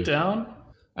 stability too. down.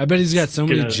 I bet he's got so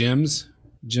many Gonna-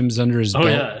 gyms under his Oh belt.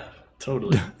 yeah,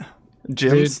 totally.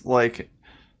 Gyms like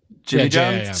Jimmy Yeah,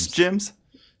 John's JIMs. gyms.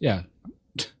 Yeah.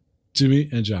 Jimmy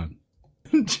and John.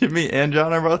 Jimmy and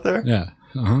John are both there. Yeah.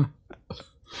 Uh-huh.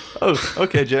 Oh,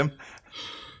 okay, Jim.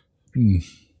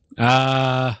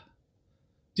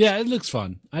 Yeah, it looks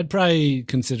fun. I'd probably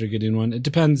consider getting one. It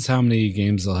depends how many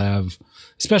games they'll have,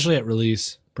 especially at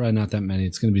release. Probably not that many.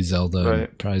 It's going to be Zelda, Right.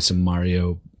 and probably some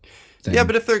Mario. Thing. Yeah,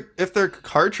 but if they're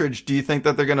cartridge, do you think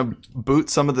that they're gonna boot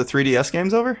some of the 3DS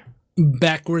games over?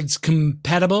 Backwards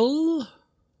compatible.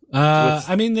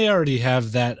 I mean, they already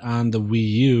have that on the Wii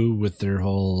U with their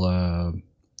whole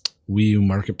Wii U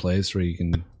marketplace where you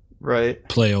can Right.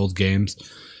 play old games.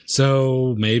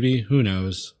 So maybe, who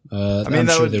knows? mean, I'm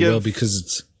that sure would they give- will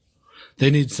because they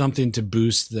need something to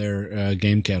boost their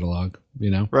game catalog.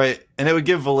 You know, Right. And it would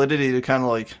give validity to kind of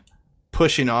like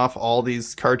pushing off all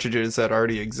these cartridges that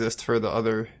already exist for the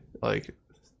other like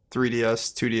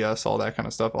 3DS, 2DS, all that kind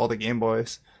of stuff, all the Game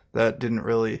Boys that didn't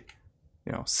really,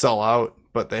 sell out,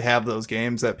 but they have those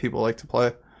games that people like to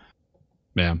play.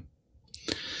 yeah.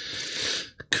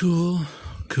 Cool,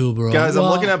 bro. Guys, Well,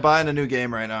 I'm looking at buying a new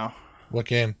game right now. What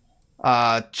game?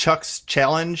 Chuck's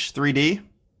Challenge 3D.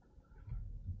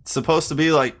 It's supposed to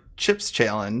be like Chip's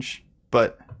Challenge,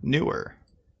 but newer.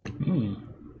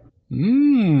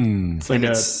 It's like And a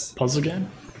it's- puzzle game.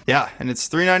 Yeah, and it's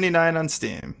 $3.99 on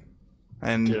Steam.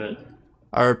 And Do it.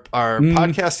 our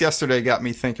podcast yesterday got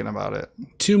me thinking about it.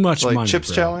 too much Like money, Chips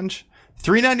bro. Challenge,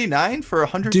 $3.99 for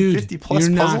 150 Dude, plus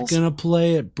you're not puzzles. gonna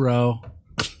play it, bro.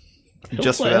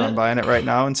 Just for play that, it. I'm buying it right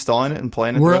now, installing it, and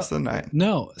playing it We're- the rest of the night.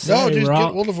 No, No, sorry, dude, we're, get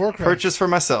all, World of Warcraft. Purchase for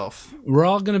myself. we're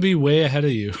all gonna be way ahead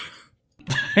of you.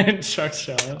 Chuck's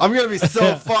challenge. I'm gonna be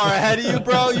so far ahead of you,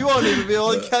 bro. You won't even be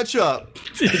able to catch up.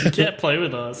 Dude, you can't play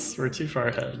with us. We're too far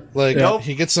ahead. Like Nope.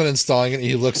 he gets done installing it, and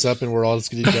he looks up, and we're all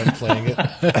just getting done playing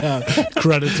it.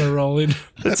 Credits are rolling.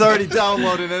 It's already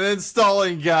downloading and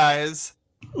installing, guys.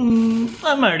 I'm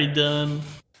already done.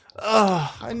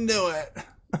 Oh, I knew it.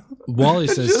 Wally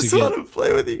I says just to want get. to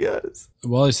play with you guys.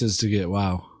 Wally says to get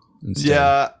WoW. Instead.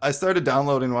 Yeah, I started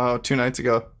downloading WoW 2 nights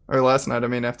ago. Or last night, I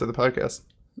mean, after the podcast.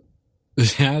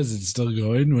 Yeah, is it still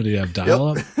going? What do you have? Dial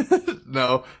up?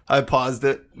 No, I paused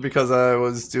it because I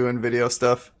was doing video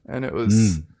stuff, and it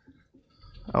was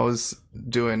I was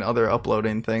doing other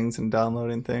uploading things and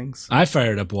downloading things. I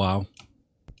fired up WoW.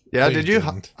 Yeah, No, did you you?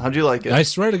 didn't. How'd you like it? I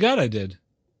swear to God, I did.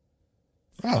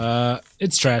 Oh.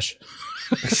 It's trash.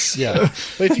 Yeah,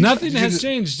 but if you- Nothing did has you-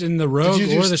 changed in the did Rogue you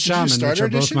do- or the did you do Shaman, which Starter are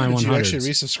both Edition, my or did you actually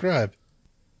 100s. resubscribe?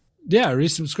 Yeah, I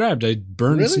resubscribed. I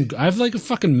burned Really? some. I have like a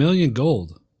fucking million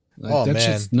gold. Like, Oh, that man.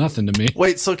 shit's nothing to me.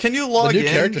 Wait, so can you log new in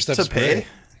character stuff to is pay great.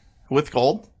 with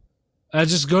gold? I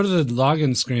just go to the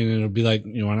login screen and it'll be like,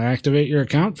 you want to activate your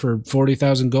account for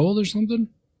 40,000 gold or something?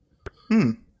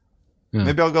 Yeah.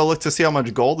 Maybe I'll go look to see how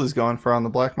much gold is going for on the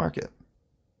black market.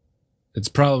 It's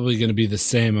probably going to be the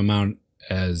same amount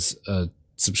as a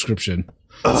subscription.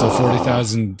 So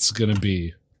 40,000 is going to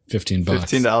be $15.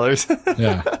 $15.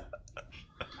 Yeah.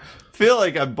 Feel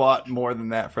like I bought more than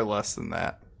that for less than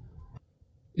that.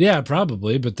 Yeah,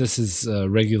 probably, but this has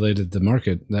regulated the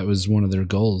market. That was one of their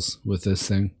goals with this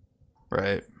thing.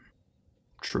 Right.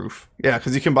 Truth. Yeah,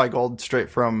 because you can buy gold straight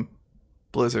from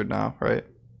Blizzard now, right?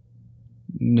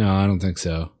 No, I don't think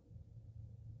so.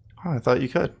 Oh, I thought you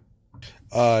could.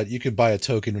 You could buy a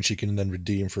token which you can then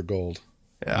redeem for gold.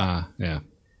 Yeah. Yeah.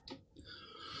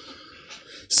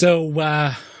 So,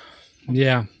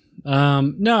 yeah.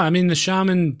 No, I mean, the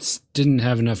shamans didn't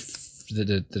have enough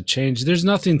to change. There's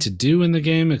nothing to do in the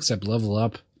game except level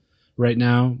up right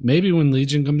now. Maybe when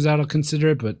Legion comes out, I'll consider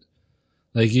it, but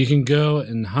like you can go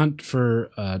and hunt for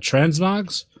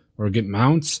transmogs or get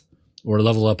mounts or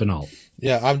level up an alt.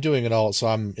 Yeah, I'm doing it all, so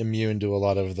I'm immune to a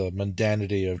lot of the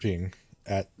mundanity of being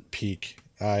at peak.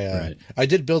 Right. I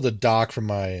did build a dock for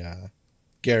my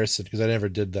garrison because I never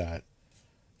did that.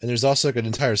 And there's also like an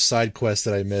entire side quest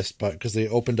that I missed, but because they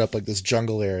opened up like this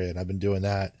jungle area, and I've been doing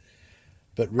that.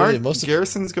 But really, Aren't most of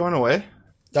garrisons going away?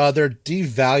 they're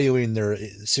devaluing their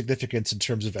significance in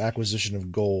terms of acquisition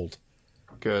of gold,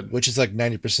 Good. which is like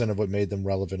 90% of what made them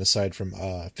relevant, aside from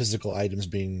physical items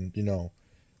being,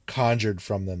 conjured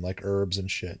from them, like herbs and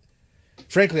shit.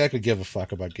 Frankly, I could give a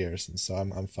fuck about garrisons, so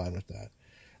I'm fine with that.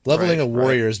 Leveling Right, a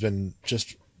warrior has been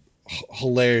just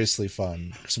hilariously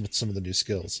fun with some of the new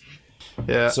skills.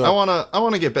 Yeah, So- I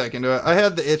wanna get back into it. I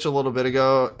had the itch a little bit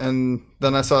ago, and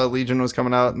then I saw Legion was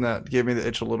coming out, and that gave me the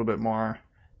itch a little bit more.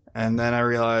 And then I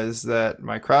realized that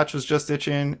my crotch was just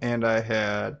itching, and I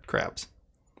had crabs.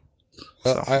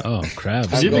 Oh, crabs.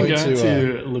 Have you been going going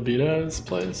to, to Libido's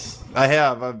place? I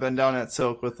have. I've been down at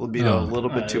Silk with Libido a little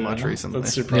bit too much recently.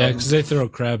 That's super. Yeah, because they throw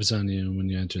crabs on you when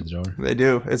you enter the door. They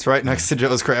do. It's right next to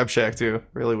Joe's Crab Shack too.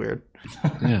 Really weird.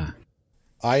 Yeah.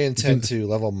 I intend to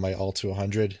level my alt to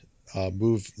 100,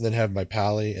 move, then have my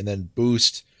pally, and then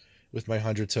boost with my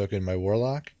 100 token my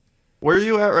warlock. Where are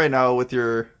you at right now with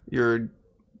your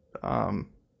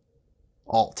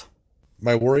alt?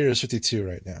 My warrior is 52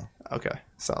 right now. Okay,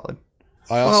 solid.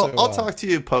 I also, Well, I'll talk to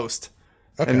you post,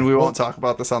 okay, and we well, won't talk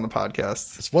about this on the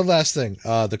podcast. It's one last thing.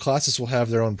 The classes will have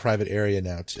their own private area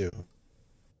now too.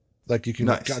 Like you can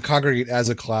Nice. congregate as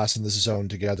a class in this zone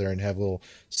together and have little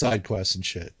side quests and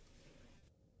shit.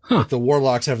 Huh. Like the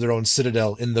warlocks have their own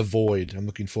citadel in the void. I'm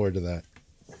looking forward to that.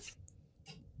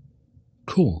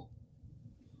 Cool.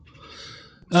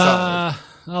 Solid.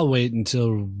 I'll wait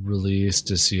until release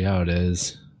to see how it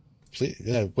is. Please,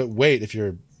 yeah, wait if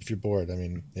you're bored. I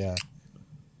mean, yeah.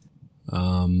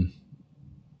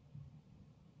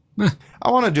 I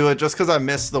want to do it just because I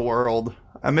miss the world.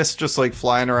 I miss just like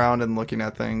flying around and looking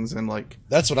at things and like.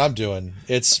 That's what I'm doing.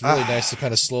 It's really nice to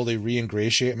kind of slowly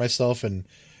re-ingratiate myself and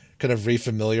kind of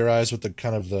re-familiarize with the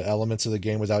kind of the elements of the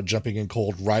game without jumping in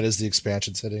cold right as the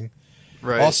expansion's hitting.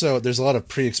 Right. Also, there's a lot of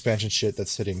pre-expansion shit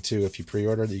that's hitting too if you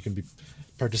pre-order that you can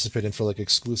participate in for like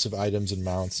exclusive items and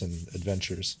mounts and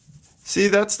adventures. See,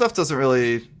 that stuff isn't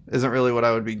really what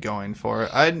I would be going for.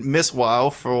 I'd miss WoW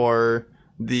for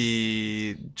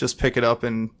the just pick it up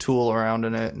and tool around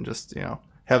in it and just,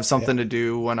 have something to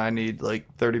do when I need like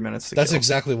 30 minutes to That's kill.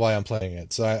 exactly why I'm playing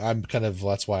it. So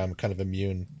that's why I'm kind of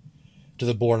immune to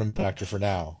the boredom factor for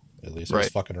now, at least. I'm Right.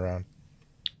 just fucking around.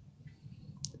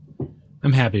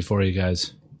 I'm happy for you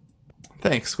guys.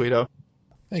 Thanks, Guido.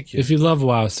 Thank you. If you love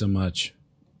WoW so much,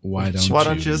 why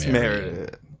don't you just marinate marinate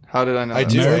it? How did I know I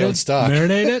that? do. I own stock.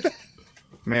 Marinate it?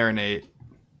 Marinate.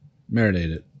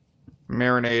 Marinate it.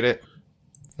 Marinate it.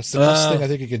 That's the best thing I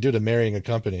think you can do to marrying a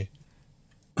company.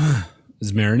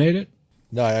 Is marinate it?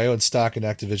 No, I own stock in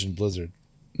Activision Blizzard.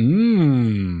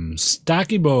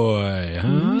 Stocky boy,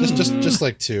 huh? Just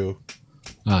like 2.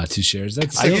 2 shares.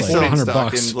 That's I still used like to own $100 stock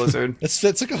bucks. in Blizzard. It's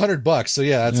like $100. So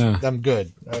yeah, I'm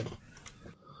good.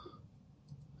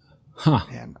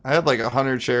 Man, I had like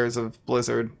 100 shares of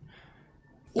Blizzard.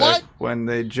 What? Back when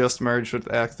they just merged with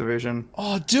Activision,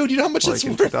 Oh, dude, you know how much like it's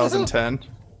in worth? 2010.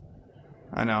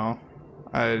 I know.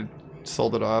 I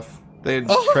sold it off. They had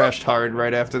crashed hard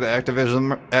right after the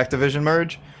Activision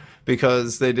merge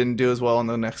because they didn't do as well in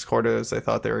the next quarter as they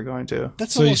thought they were going to.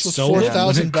 That's So you almost sold it when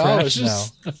it $4,000 now.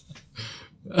 crashes?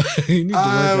 You need to work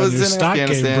I on was your in stock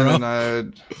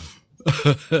Afghanistan game,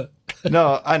 and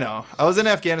No, I know. I was in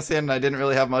Afghanistan and I didn't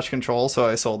really have much control, so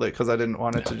I sold it because I didn't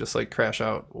want it to just like crash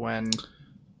out when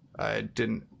I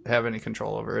didn't have any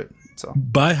control over it. So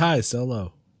Buy high, sell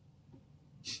low.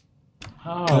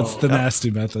 Oh, That's the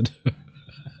nasty method.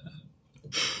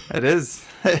 it is.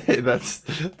 That's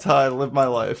how I live my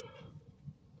life.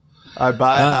 I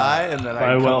buy high and then I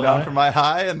Buy come well down high. from my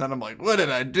high and then I'm like, what did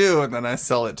I do? And then I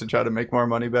sell it to try to make more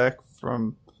money back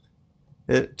from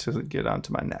it to get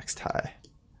onto my next high.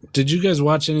 Did you guys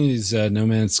watch any of these No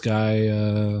Man's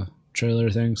Sky trailer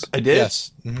things? I did.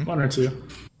 Yes. Mhm. 1 or 2.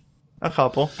 A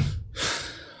couple.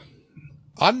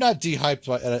 I'm not de-hyped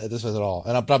at this at all.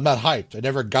 But I'm not hyped. I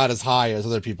never got as high as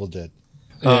other people did.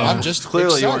 I'm just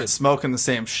Clearly you excited. weren't smoking the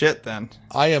same shit then.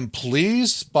 I am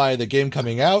pleased by the game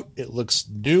coming out. It looks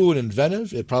new and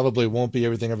inventive. It probably won't be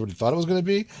everything everybody thought it was going to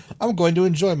be. I'm going to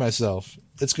enjoy myself.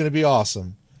 It's going to be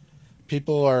awesome.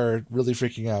 People are really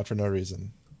freaking out for no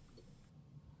reason.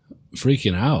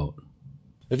 Freaking out.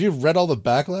 Have you read all the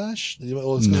backlash?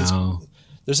 Well, No.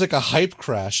 There's like a hype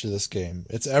crash to this game.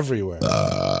 It's everywhere.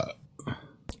 Oh.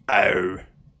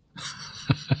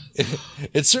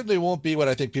 It certainly won't be what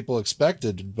I think people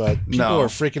expected, but people No. are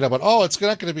freaking out about, oh, it's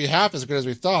not going to be half as good as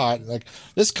we thought. Like,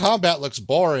 this combat looks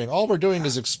boring. All we're doing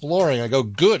is exploring. I go,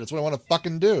 good. That's what I want to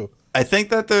fucking do. I think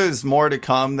that there's more to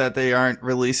come that they aren't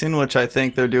releasing, which I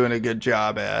think they're doing a good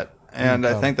job at. And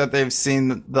I think that they've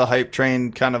seen the hype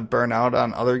train kind of burn out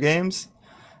on other games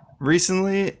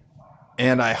recently.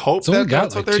 And I hope It's only that got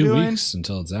that's like what they're 2 doing. weeks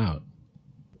until it's out.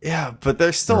 Yeah, but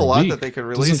there's still Or a lot week. that they could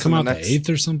Doesn't release it come in out the next the 8th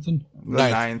or something? the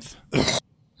 9th.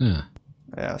 Yeah.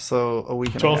 Yeah, so a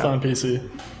week and a 12th half. on PC.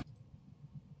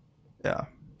 Yeah.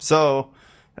 So,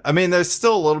 I mean, there's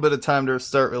still a little bit of time to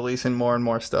start releasing more and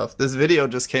more stuff. This video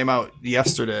just came out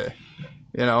yesterday,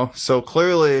 so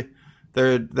clearly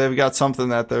they've got something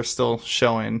that they're still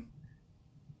showing.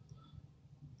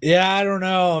 Yeah, I don't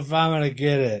know if I'm going to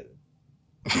get it.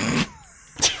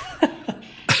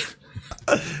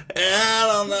 I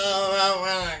don't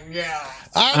know.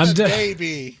 I'm the de-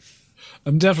 baby.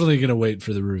 I'm definitely gonna wait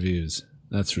for the reviews.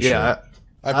 That's for Yeah, sure.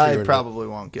 I pre-ordered probably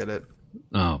won't get it.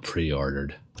 Oh,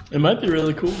 pre-ordered. It might be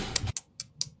really cool.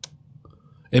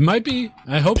 It might be.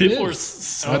 I hope People it are is.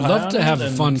 so I'd high love on to have it a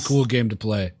and- fun, cool game to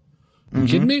play. You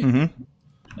kidding me?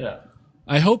 Yeah.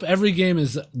 I hope every game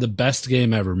is the best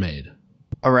game ever made.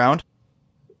 Around,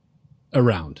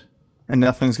 Around. and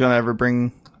nothing's gonna ever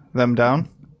bring them down.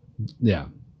 Yeah.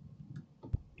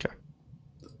 Okay.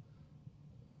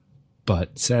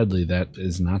 But sadly, that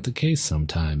is not the case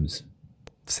sometimes.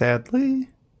 Sadly.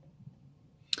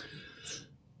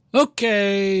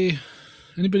 Okay.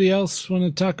 Anybody else want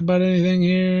to talk about anything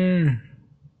here?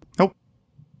 Nope.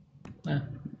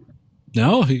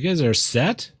 No? You guys are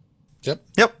set? Yep.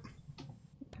 Yep.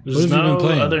 There's What have you no been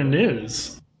playing? other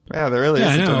news. Yeah, there really Yeah,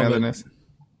 I isn't know, any other but- news.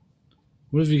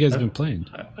 What have you guys been playing?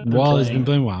 I've been Wally's playing- been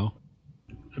playing WoW.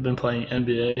 I've been playing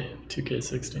NBA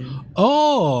 2K16.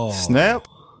 Oh! Snap.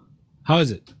 How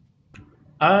is it?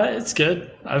 It's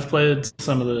good. I've played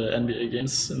some of the NBA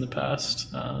games in the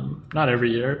past. Not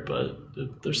every year, but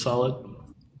they're solid.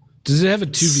 Does it have a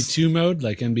 2v2 mode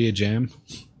like NBA Jam?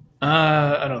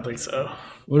 I don't think so.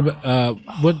 What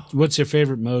about what's your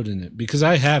favorite mode in it? Because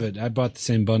I have it. I bought the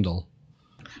same bundle.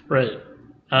 Right.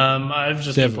 I've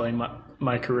just Seven. been playing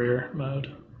my career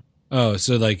mode. Oh,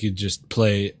 so like you just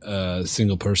play a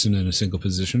single person in a single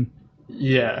position?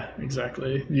 Yeah,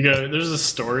 exactly. There's a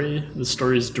story. The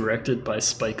story is directed by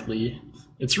Spike Lee.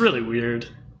 It's really weird.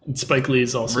 And Spike Lee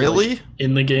is also Really? like,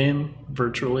 in the game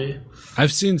virtually.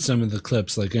 I've seen some of the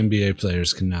clips. Like NBA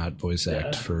players cannot voice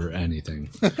act Yeah. for anything.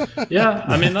 Yeah,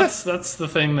 I mean that's the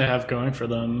thing they have going for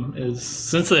them is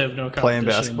since they have no competition. Playing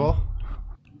basketball.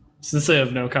 Since they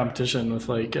have no competition with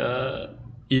like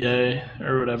EA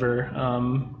or whatever,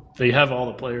 they have all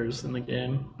the players in the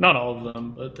game. Not all of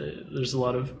them, but there's a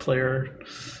lot of player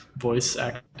voice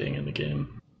acting in the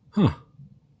game. Huh.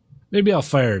 Maybe I'll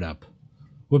fire it up.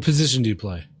 What position do you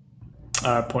play?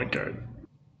 Point guard.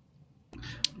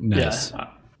 Nice. Yeah.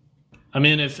 I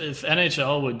mean, if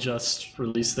NHL would just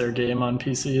release their game on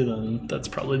PC, then that's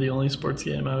probably the only sports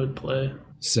game I would play.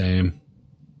 Same.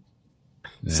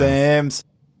 Yeah. Sames.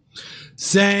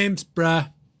 Same,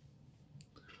 bruh.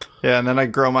 Yeah, and then I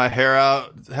grow my hair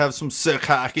out, have some sick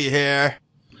hockey hair.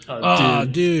 Oh,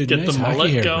 dude, get nice the hockey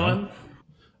mullet hair, bro. going.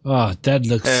 Oh, that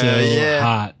looks so yeah.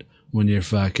 hot when you're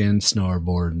fucking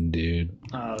snowboarding, dude.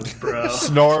 Oh, bro.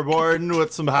 Snowboarding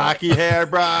with some hockey hair,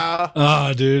 bro.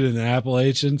 Oh, dude, in the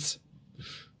Appalachians.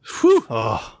 Whew.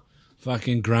 Oh,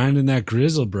 Fucking grinding that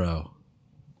grizzle, bro.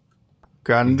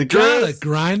 grinding the Gotta grizz.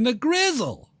 grind the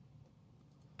grizzle.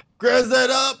 Grizz it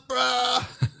up, bro.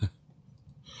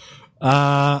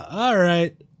 All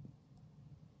right.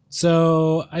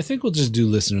 So I think we'll just do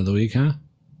listener of the week, huh?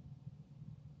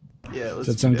 Yeah, Does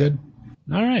that sound good?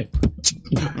 All right.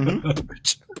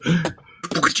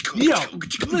 Yo,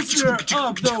 listener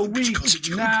of the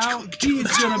week now.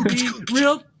 He's gonna be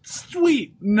real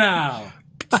sweet now.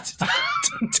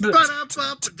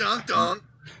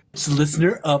 It's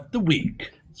listener of the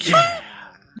week.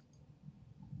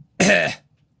 Yeah.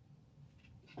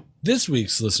 This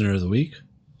week's listener of the week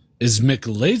is Mick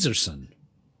Laserson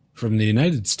from the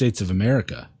United States of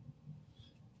America.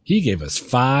 He gave us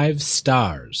 5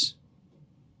 stars.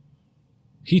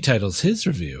 He titles his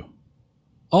review,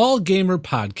 "All gamer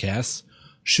podcasts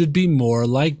should be more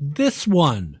like this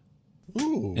one."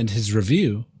 Ooh. And his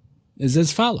review is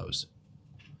as follows.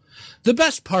 "The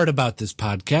best part about this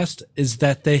podcast is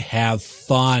that they have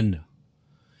fun.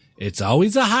 It's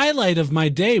always a highlight of my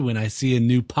day when I see a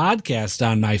new podcast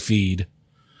on my feed.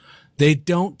 They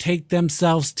don't take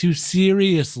themselves too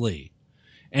seriously.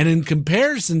 And in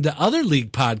comparison to other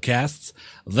league podcasts,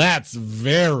 that's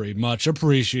very much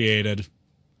appreciated.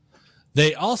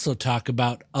 They also talk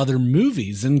about other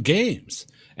movies and games,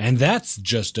 and that's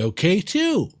just okay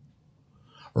too.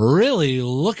 Really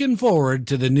looking forward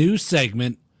to the new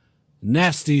segment,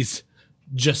 Nasties,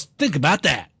 just think about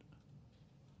that.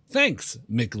 Thanks,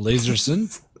 Mick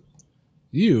Laserson.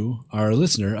 You are a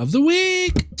listener of the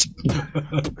week."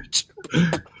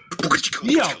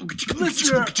 Yo,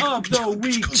 listener of the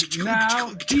week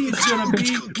now. He's gonna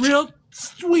be real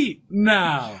sweet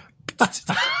now. It's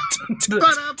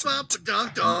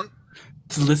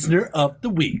listener of the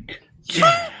week.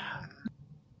 Yeah.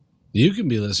 You can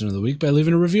be listener of the week by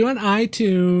leaving a review on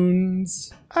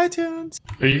iTunes. iTunes.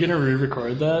 Are you gonna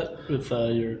re-record that with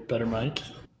your better mic?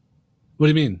 What do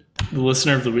you mean? The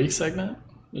listener of the week segment?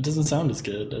 It doesn't sound as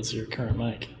good as your current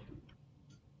mic.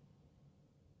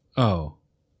 Oh,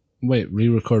 wait,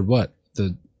 re-record what?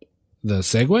 The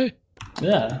segue?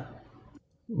 Yeah.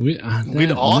 We'd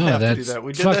all have to do that.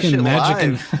 We did that fucking shit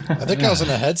magic live. I think I was in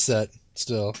a headset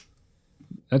still.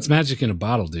 That's magic in a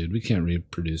bottle, dude. We can't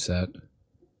reproduce that.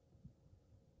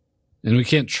 And we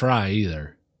can't try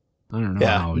either. I don't know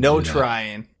how we no do that.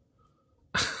 trying.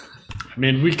 I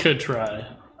mean, we could try.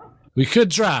 We could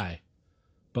try,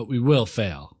 but we will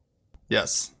fail.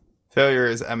 Yes. Failure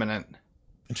is imminent.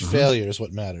 And failure is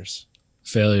what matters.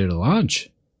 Failure to launch.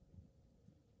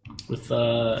 With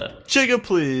Chigga,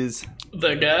 please.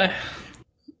 the guy.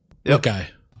 Yep. Okay.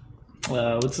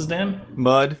 What's his name?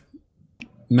 Mud.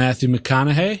 Matthew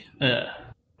McConaughey. Yeah.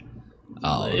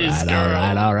 All His right,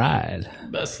 girl. all right.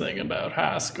 Best thing about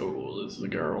high school is the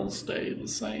girls stay the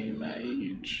same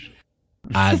age.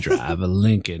 I drive a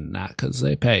Lincoln, not because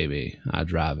they pay me. I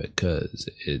drive it because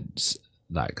it's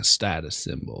like a status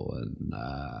symbol, and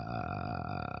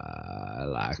I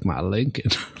like my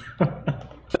Lincoln.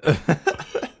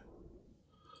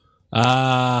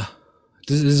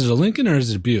 Is it a Lincoln or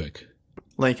is it a Buick?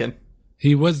 Lincoln.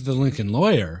 He was the Lincoln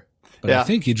lawyer, but Yeah. I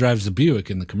think he drives the Buick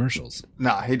in the commercials.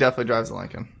 Nah, he definitely drives a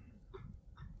Lincoln.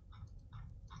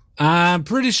 I'm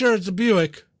pretty sure it's a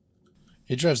Buick.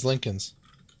 He drives Lincolns.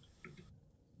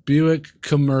 Buick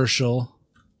commercial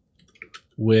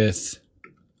with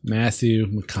Matthew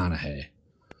McConaughey.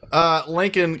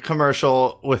 Lincoln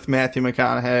commercial with Matthew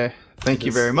McConaughey. Thank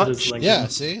you very It is much. Lincoln. Yeah,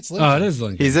 see? It's Lincoln. Oh, it is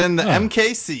Lincoln. He's in the Oh.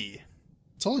 MKC.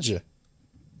 Told you.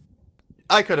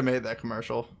 I could have made that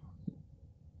commercial.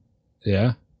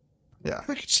 Yeah. Yeah.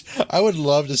 I would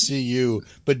love to see you,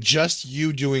 but just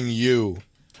you doing you,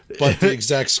 but the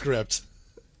exact script.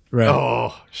 Right.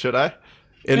 Oh, should I?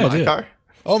 In Yeah, my do it. car?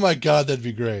 Oh my god, that'd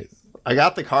be great. I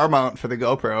got the car mount for the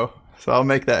GoPro, so I'll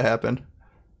make that happen.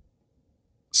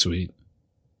 Sweet.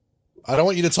 I don't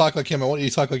want you to talk like him. I want you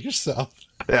to talk like yourself.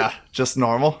 Yeah, just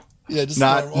normal. Yeah, just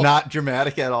Not normal. not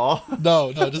dramatic at all.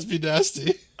 No, just be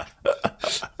nasty.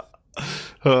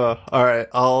 All right,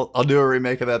 I'll do a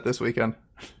remake of that this weekend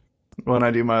when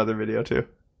I do my other video too.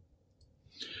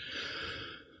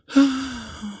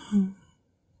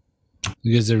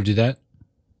 You guys ever do that?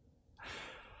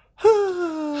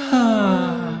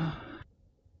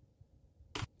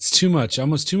 It's too much,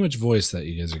 almost too much voice that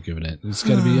you guys are giving it. It's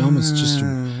got to be almost just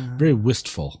very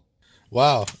wistful.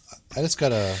 Wow, I just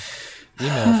got a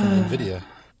email from NVIDIA.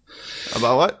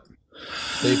 About what?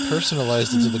 They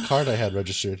personalized it to the card I had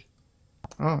registered.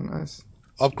 Oh, nice.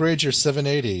 Upgrade your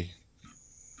 780.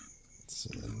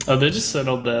 Oh, they just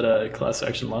settled that class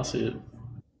action lawsuit.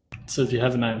 So if you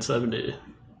have a 970,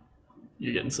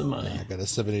 you're getting some money. I got a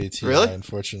 780 Ti, Really?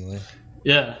 unfortunately.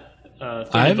 Yeah. 30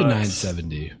 I have a bucks.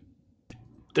 970.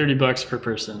 $30 per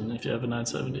person if you have a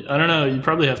 970. I don't know. You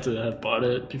probably have to have bought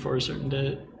it before a certain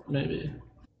date, maybe.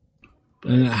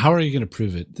 And how are you going to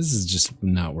prove it? This is just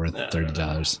not worth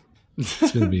 $30.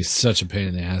 It's going to be such a pain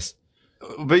in the ass.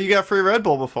 But you got free Red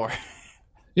Bull before.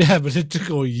 Yeah, but it took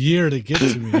a year to get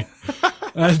to me.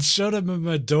 I showed up at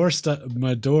my door,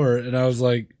 and I was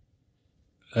like,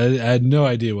 I had no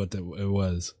idea what it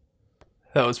was.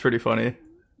 That was pretty funny.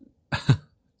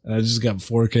 I just got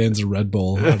 4 cans of Red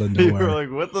Bull out of You were nowhere.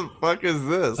 like, what the fuck is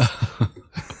this?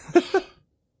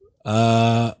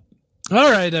 All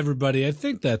right, everybody. I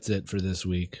think that's it for this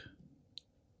week.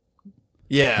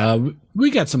 Yeah.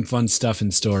 We got some fun stuff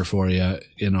in store for you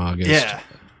in August. Yeah.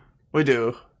 We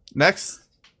do. Next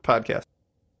podcast.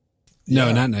 No,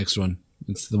 Yeah. not next one.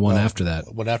 It's the one after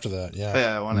that. One after that, yeah.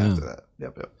 Yeah, one Yeah. after that.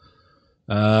 Yep.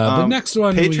 The next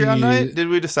one, Patreon night? Did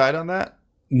we decide on that?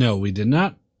 No, we did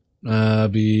not. No.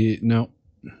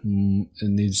 It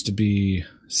needs to be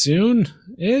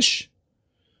soon-ish.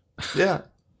 Yeah.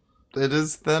 It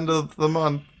is the end of the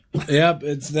month. Yep,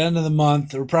 it's the end of the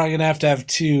month. We're probably gonna have to have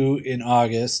 2 in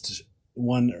August.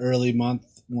 One early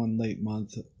month, one late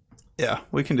month. Yeah,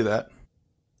 we can do that.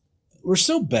 We're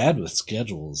so bad with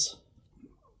schedules.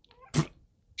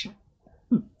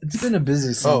 It's been a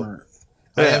busy summer.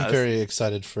 I Yeah. am very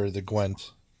excited for the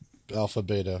Gwent Alpha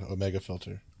Beta Omega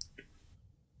filter.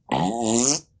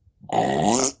 All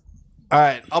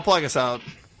right, I'll plug us out.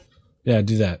 Yeah,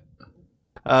 do that.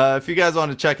 If you guys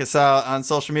want to check us out on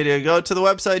social media, go to the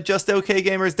website,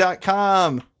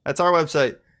 justokgamers.com. That's our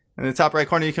website. In the top right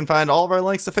corner, you can find all of our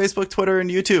links to Facebook, Twitter, and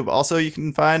YouTube. Also, you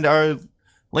can find our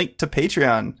link to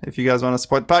Patreon. If you guys want to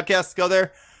support the podcast, go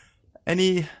there.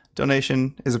 Any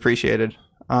donation is appreciated.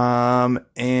 And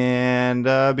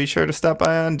be sure to stop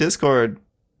by on Discord.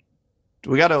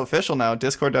 We got it official now,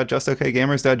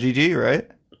 discord.justokgamers.gg, right?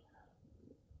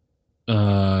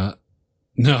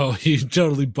 No, you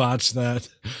totally botched that.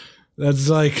 That's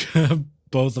like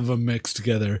both of them mixed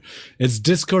together. It's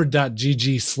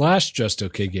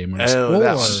discord.gg/justokgamers Oh,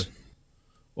 that one.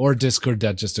 or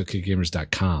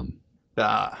discord.justokgamers.com.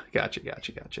 Ah, gotcha.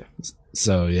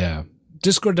 So yeah,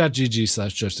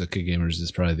 Discord.gg/JustOKGamers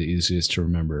is probably the easiest to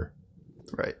remember.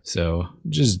 Right. So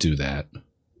just do that.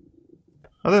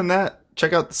 Other than that,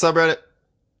 check out the subreddit.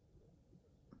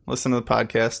 Listen to the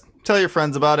podcast. Tell your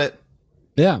friends about it.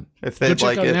 Yeah. If Go they'd check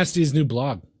like out it. Nasty's new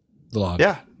blog.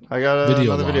 Yeah, I got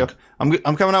another video. log.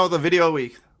 I'm coming out with a video a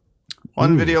week.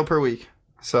 One video per week.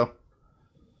 So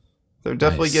they're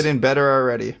definitely Nice. getting better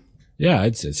already. Yeah,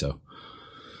 I'd say so.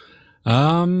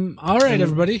 All right,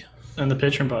 everybody. And the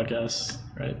Patreon podcast,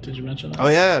 right? Did you mention that? Oh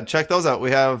yeah, check those out.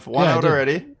 We have one Yeah, I out did.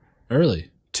 already.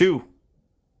 Early. 2.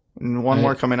 And one Right.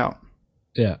 more coming out.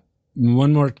 Yeah.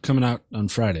 One more coming out on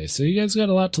Friday. So you guys got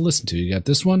a lot to listen to. You got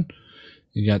this one.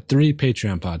 You got 3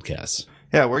 Patreon podcasts.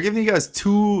 Yeah, we're giving you guys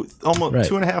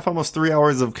 2.5, almost 3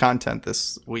 hours of content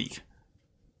this week.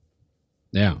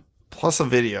 Yeah. Plus a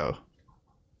video.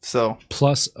 So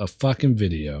Plus a fucking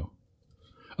video.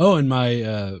 Oh, and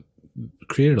my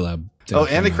Creator Lab. thing and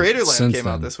the came out Creator Lab since came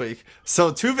out then. this week.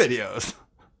 So 2 videos.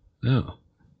 Oh.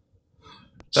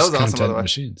 That was Just awesome, by content the way.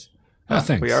 machines. Yeah, Oh,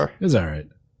 thanks. we are. It's all right.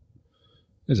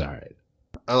 It's all right.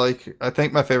 I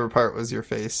think my favorite part was your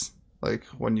face. Like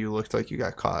when you looked like you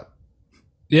got caught.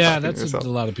 Yeah, Slapping that's what yourself. a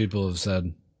lot of people have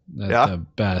said. That Yeah? the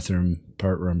bathroom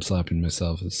part where I'm slapping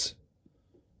myself is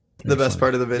The best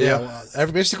part of the video. Yeah,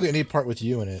 well, basically any part with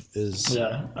you in it is.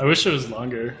 Yeah, I wish it was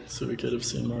longer so we could have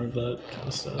seen more of that kind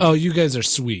of stuff. Oh, you guys are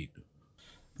sweet.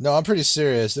 No, I'm pretty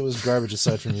serious. It was garbage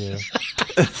aside from you.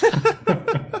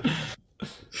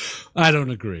 I don't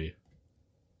agree.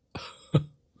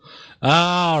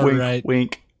 All Wink, right.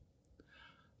 wink.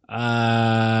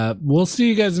 We'll see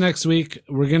you guys next week.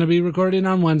 We're going to be recording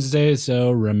on Wednesday,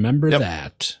 so remember Yep.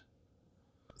 that.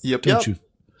 Yep, Don't yep.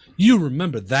 you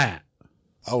remember that.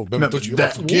 Oh, don't you ever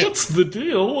that- forget. What's the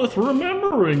deal with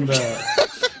remembering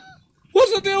that?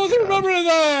 What's the deal with remembering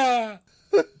that?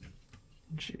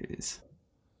 Jeez.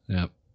 Yep.